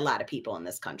degree by a lot of people in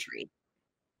this country.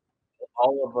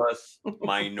 All of us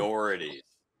minorities.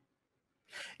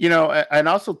 And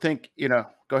also think,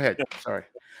 go ahead. Sorry.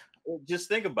 Well, just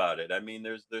think about it. I mean,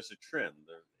 there's a trend.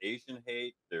 There's Asian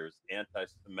hate. There's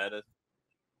anti-Semitism,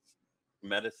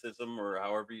 or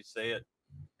however you say it.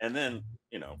 And then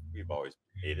we've always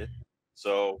hated.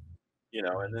 So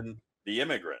and then the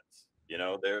immigrants.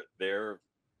 They're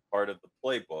part of the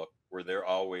playbook where they're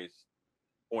always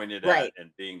pointed at Right,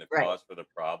 and being the right, cause for the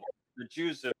problem. The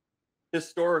Jews have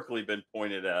historically been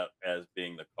pointed out as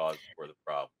being the cause for the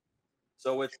problem.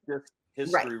 So it's just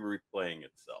right. history replaying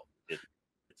itself. It's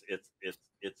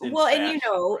in Well, and fashion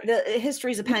right the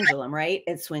history's a pendulum, right?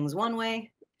 It swings one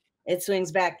way, it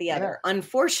swings back the Yeah. other.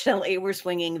 Unfortunately, we're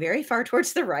swinging very far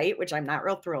towards the right, which I'm not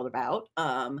real thrilled about.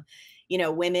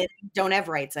 Women don't have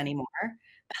rights anymore.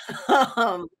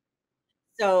 Um,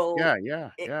 so Yeah.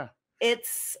 Yeah. it, Yeah.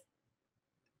 it's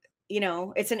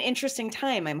it's an interesting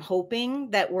time. I'm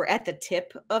hoping that we're at the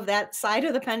tip of that side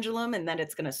of the pendulum and that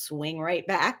it's going to swing right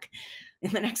back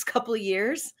in the next couple of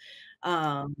years.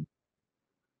 Um,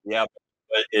 yeah,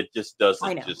 but it just I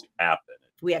doesn't know. just happen.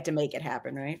 we have to make it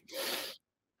happen, right?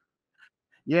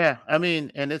 Yeah, I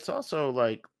mean, and it's also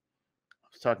like I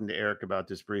was talking to Eric about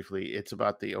this briefly. It's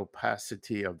about the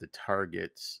opacity of the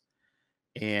targets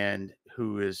and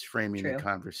who is framing the True.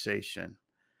 conversation,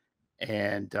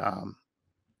 and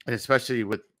especially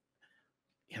with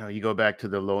you go back to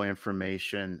the low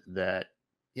information that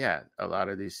yeah, a lot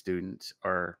of these students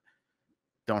are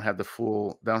they don't have the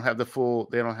full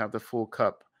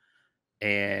cup,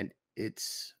 and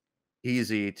it's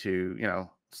easy to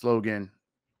slogan,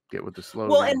 get with the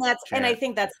Well, slogan, and I chant,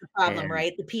 think that's the problem, and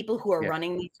right? The people who are yeah,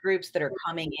 running these groups that are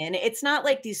coming in, it's not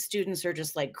like these students are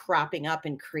just like cropping up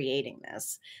and creating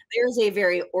this. There's a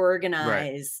very right,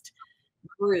 organized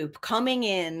group coming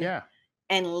in yeah,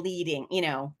 and leading,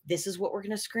 this is what we're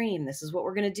going to scream, this is what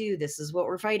we're going to do, this is what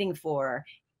we're fighting for.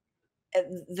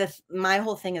 My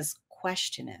whole thing is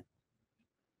question it.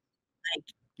 Like,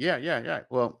 yeah.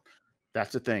 Well,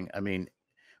 that's the thing. I mean,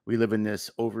 we live in this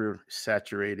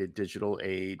oversaturated digital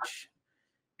age,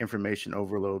 information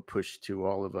overload pushed to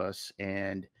all of us,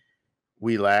 and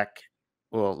we lack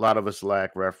well, a lot of us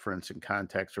lack reference and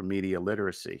context for media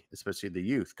literacy, especially the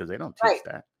youth, because they don't right. teach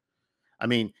that. I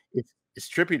mean, it's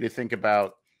trippy to think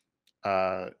about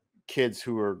uh, kids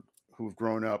who've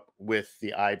grown up with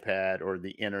the iPad or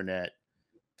the internet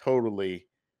totally,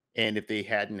 and if they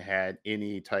hadn't had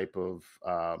any type of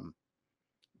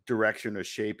direction or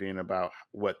shaping about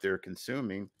what they're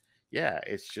consuming, yeah,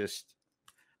 it's just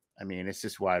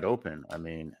wide open.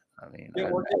 Yeah,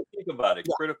 well, just think about it.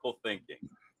 Yeah. Critical thinking.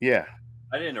 Yeah,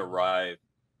 I didn't arrive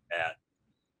at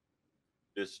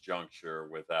this juncture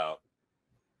without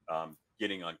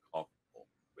getting uncomfortable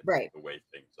with Right. the way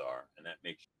things are, and that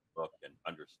makes you look and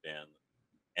understand.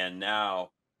 And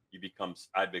now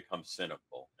I become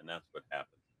cynical, and that's what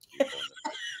happens to people.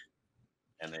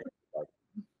 And they like,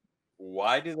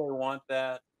 why do they want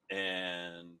that?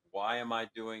 And why am I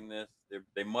doing this?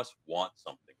 They must want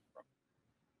something from me.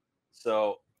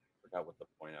 So I forgot what the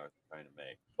point I was trying to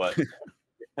make, but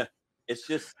it's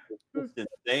just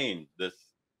insane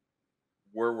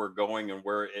where we're going and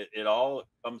where it all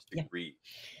comes to Yeah. greed.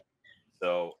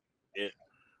 So it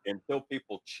until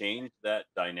people change that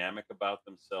dynamic about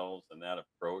themselves and that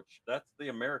approach, that's the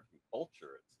American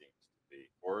culture, it seems to be,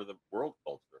 or the world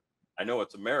culture. I know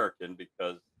it's American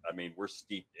because we're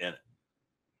steeped in it.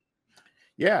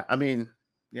 yeah.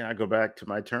 I go back to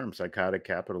my term, psychotic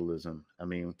capitalism.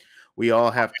 We all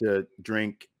have to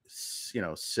drink,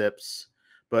 sips,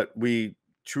 but we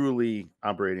truly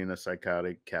operate in a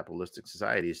psychotic capitalistic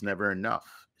society. It's never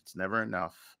enough. It's never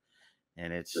enough.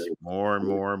 And it's more and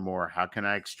more and more. How can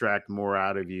I extract more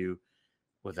out of you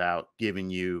without giving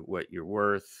you what you're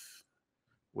worth,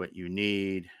 what you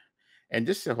need? And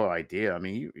just the whole idea.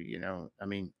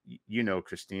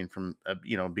 Christine, from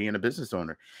being a business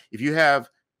owner. If you have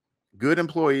good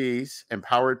employees,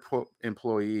 empowered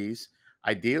employees,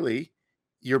 ideally,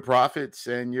 your profits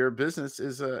and your business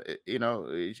is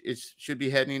it should be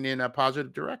heading in a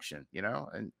positive direction.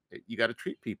 And you got to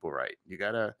treat people right. You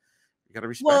gotta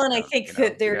respect Well, and I them. think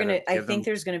that I Give them. think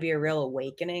there's gonna be a real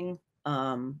awakening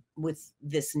with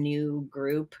this new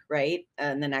group, right?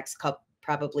 In the next couple,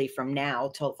 probably from now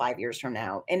till 5 years from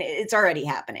now. And it's already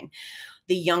happening.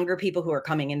 The younger people who are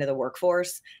coming into the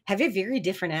workforce have a very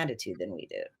different attitude than we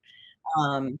do.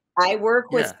 I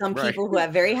work with Yeah, some right. people who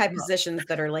have very high positions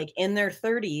that are like in their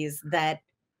 30s that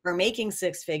are making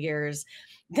six figures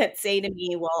that say to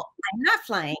me, well, I'm not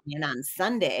flying in on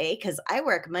Sunday because I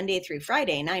work Monday through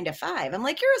Friday, 9 to 5. I'm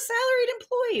like, you're a salaried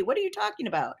employee. What are you talking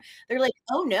about? They're like,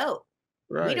 oh no,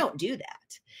 we Right. don't do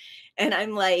that. And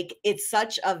I'm like, it's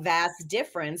such a vast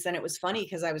difference. And it was funny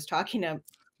because I was talking to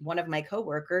one of my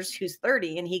coworkers who's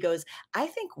 30 and he goes, I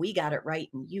think we got it right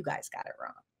and you guys got it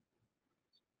wrong.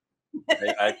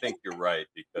 I think you're right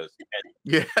because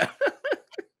Yeah.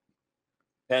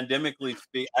 pandemically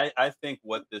speak, I think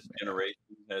what this generation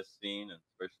has seen, and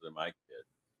especially my kids,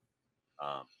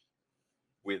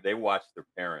 they watched their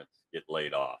parents get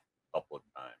laid off a couple of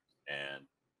times, and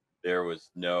there was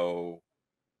no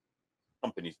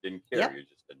companies didn't care. Yep. You're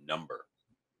just a number.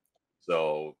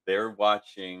 So they're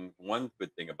watching. One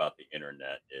good thing about the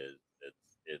internet is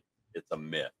it's a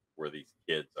myth where these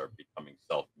kids are becoming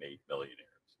self-made millionaires.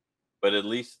 But at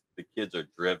least the kids are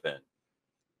driven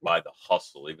by the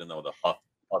hustle, even though the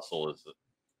hustle is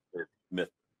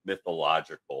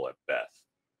mythological at best.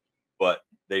 But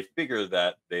they figure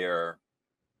that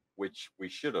which we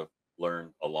should have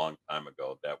learned a long time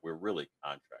ago, that we're really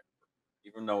contract workers.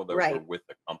 Even though we're Right. with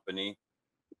the company,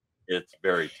 it's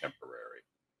very temporary.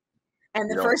 And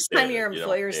You the don't first stay time at- your you don't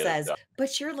employer stay at a says, job.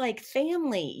 but you're like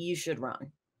family, you should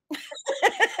run.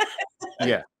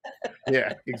 Yeah.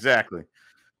 Yeah. Exactly.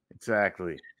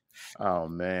 Exactly. Oh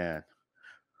man.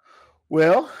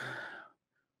 Well,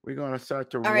 we're gonna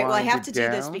start to All right, well, I wind have it to do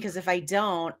this down. because if I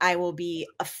don't, I will be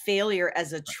a failure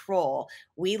as a troll.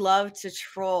 We love to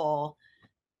troll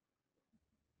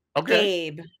Okay.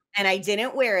 Gabe, and I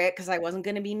didn't wear it because I wasn't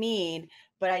going to be mean,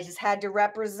 but I just had to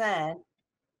represent.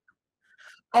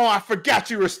 Oh, I forgot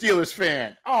you were a Steelers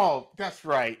fan. Oh, that's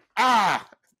right. Ah.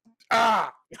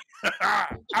 Ah.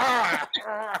 Ah.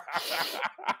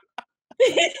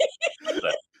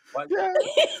 What?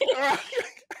 Yeah.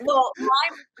 Well,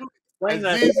 And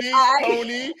Zizi,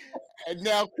 Tony, and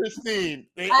now Christine.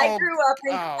 I grew up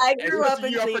in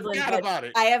I Cleveland. forgot But about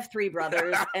it. I have 3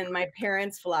 brothers, and my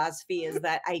parents' philosophy is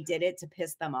that I did it to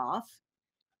piss them off.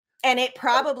 And it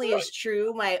probably is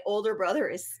true. My older brother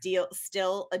is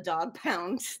still a dog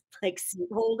pound like seat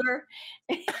holder,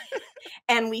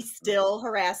 and we still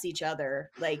harass each other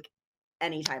like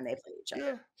anytime they play each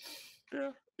other.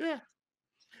 Yeah.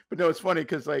 But no, it's funny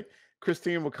because like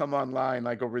Christine will come online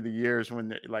like over the years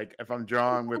when like if I'm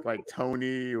drawing with like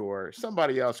Tony or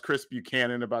somebody else, Chris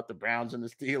Buchanan about the Browns and the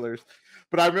Steelers.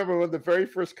 But I remember one of the very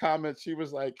first comments, she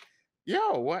was like,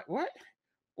 "Yo, what?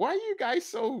 Why are you guys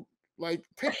so like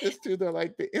take this to the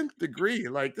like the nth degree?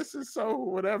 Like this is so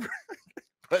whatever."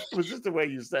 But it was just the way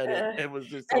you said it. It was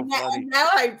just so funny. And now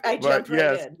I jumped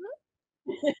right in.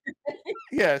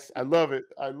 Yes, I love it.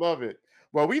 I love it.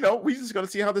 Well, we just gonna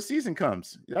see how the season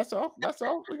comes. That's all. That's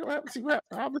all. We're gonna have to see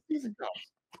how the season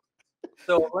comes.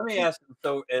 So let me ask you.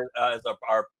 So as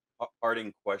our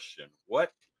parting question,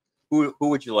 who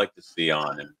would you like to see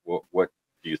on, and what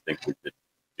do you think we could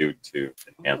do to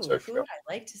enhance our show? Who would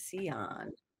I like to see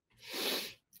on?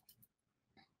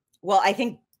 Well, I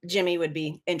think Jimmy would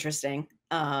be interesting.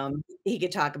 He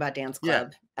could talk about dance club.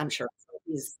 Yeah. I'm sure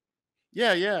he's.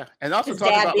 Yeah, and also talk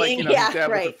about like his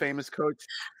dad was a famous coach.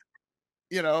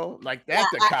 Like that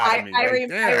dichotomy. I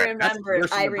remember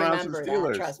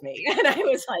that, trust me. And I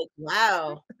was like,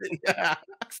 wow. Yeah.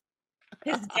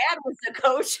 His dad was the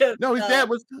coach of his dad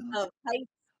was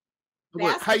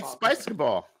Heights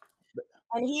basketball.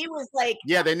 And he was like,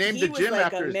 they named the gym like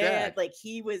after his dad. Like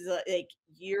he was like,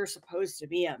 you're supposed to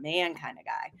be a man kind of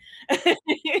guy.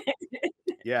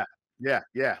 Yeah.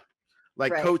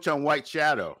 Like coach on White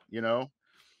Shadow,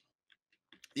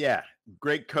 Yeah,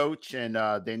 great coach, and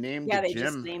they named the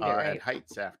gym at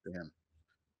Heights after him.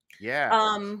 Yeah.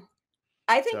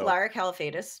 I think Lara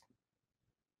Kalifatis.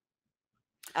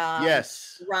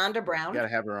 Yes. Rhonda Brown. Gotta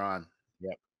have her on.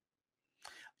 Yep.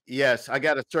 Yes, I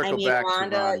got to circle back to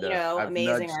Rhonda.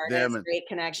 Amazing artist, great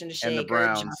connection to Shaker. And the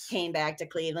Browns. Just came back to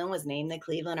Cleveland, was named the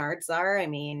Cleveland Art Czar. I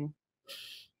mean,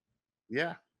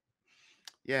 yeah.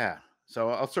 So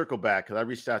I'll circle back because I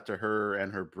reached out to her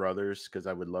and her brothers because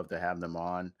I would love to have them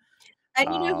on.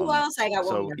 And you know who else? I got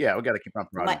one more. Yeah, we got to keep on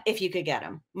promoting. If you could get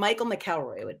him, Michael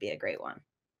McElroy would be a great one.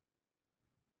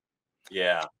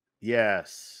 Yeah.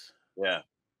 Yes. Yeah.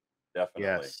 Definitely.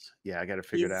 Yes. Yeah, I got to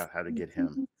figure out how to get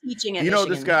him. Teaching at Michigan.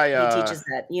 This guy he teaches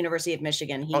at University of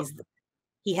Michigan.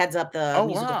 He heads up the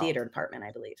musical theater department,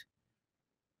 I believe.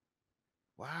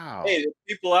 Wow. Hey, the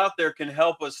people out there can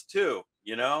help us too,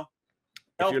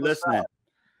 If you're listening,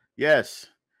 yes,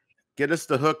 get us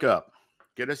the hookup.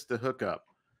 Get us the hookup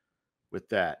with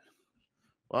that.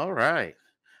 All right.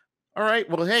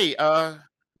 Well, hey,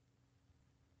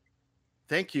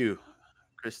 thank you,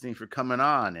 Christine, for coming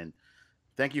on, and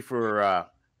thank you for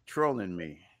trolling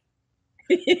me.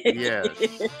 Yes.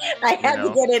 I had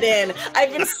to get it in.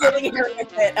 I've been sitting here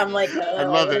with it. I'm like, I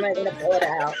love it. Am I gonna pull it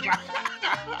out?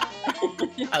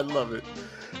 I love it.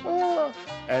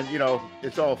 And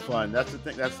it's all fun. That's the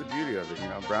thing. That's the beauty of it.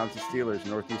 Browns and Steelers,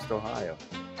 Northeast Ohio.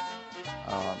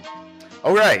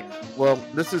 All right. Well,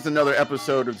 this is another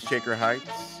episode of Shaker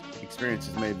Heights.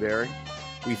 Experiences may vary.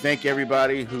 We thank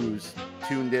everybody who's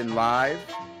tuned in live,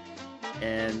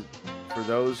 and for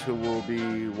those who will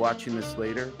be watching this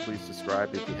later, please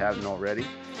subscribe if you haven't already.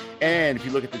 And if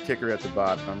you look at the ticker at the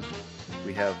bottom,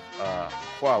 we have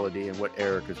quality and what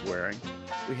Eric is wearing.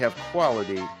 We have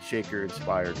quality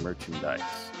Shaker-inspired merchandise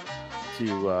to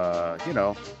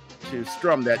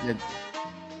strum that.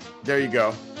 There you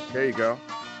go.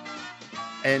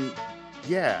 And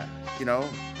yeah,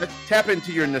 let's tap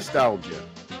into your nostalgia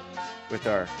with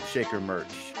our Shaker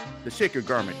merch, the Shaker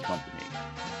Garment Company,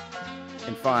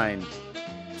 and find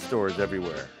stores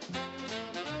everywhere.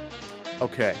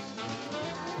 Okay.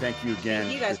 Thank you again,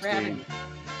 Thank you guys Christine,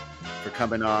 for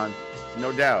coming on.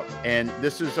 No doubt. And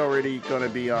this is already going to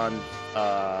be on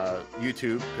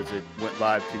YouTube because it went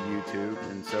live to YouTube,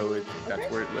 and so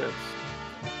that's where it lives.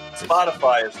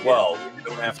 Spotify as well. You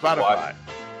don't have Spotify. To watch.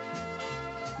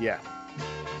 Yeah.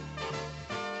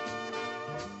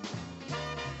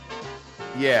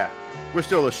 Yeah, we're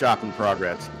still a shop in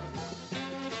progress.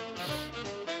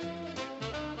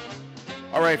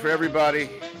 All right, for everybody,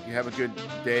 you have a good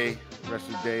day. Rest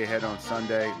of the day ahead on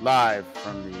Sunday, live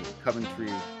from the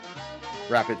Coventry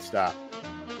Rapid Stop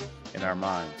in our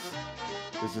minds.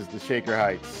 This is the Shaker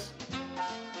Heights.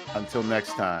 Until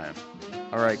next time.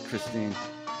 All right, Christine.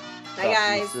 Bye,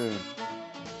 guys. Soon.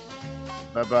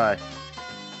 Bye-bye.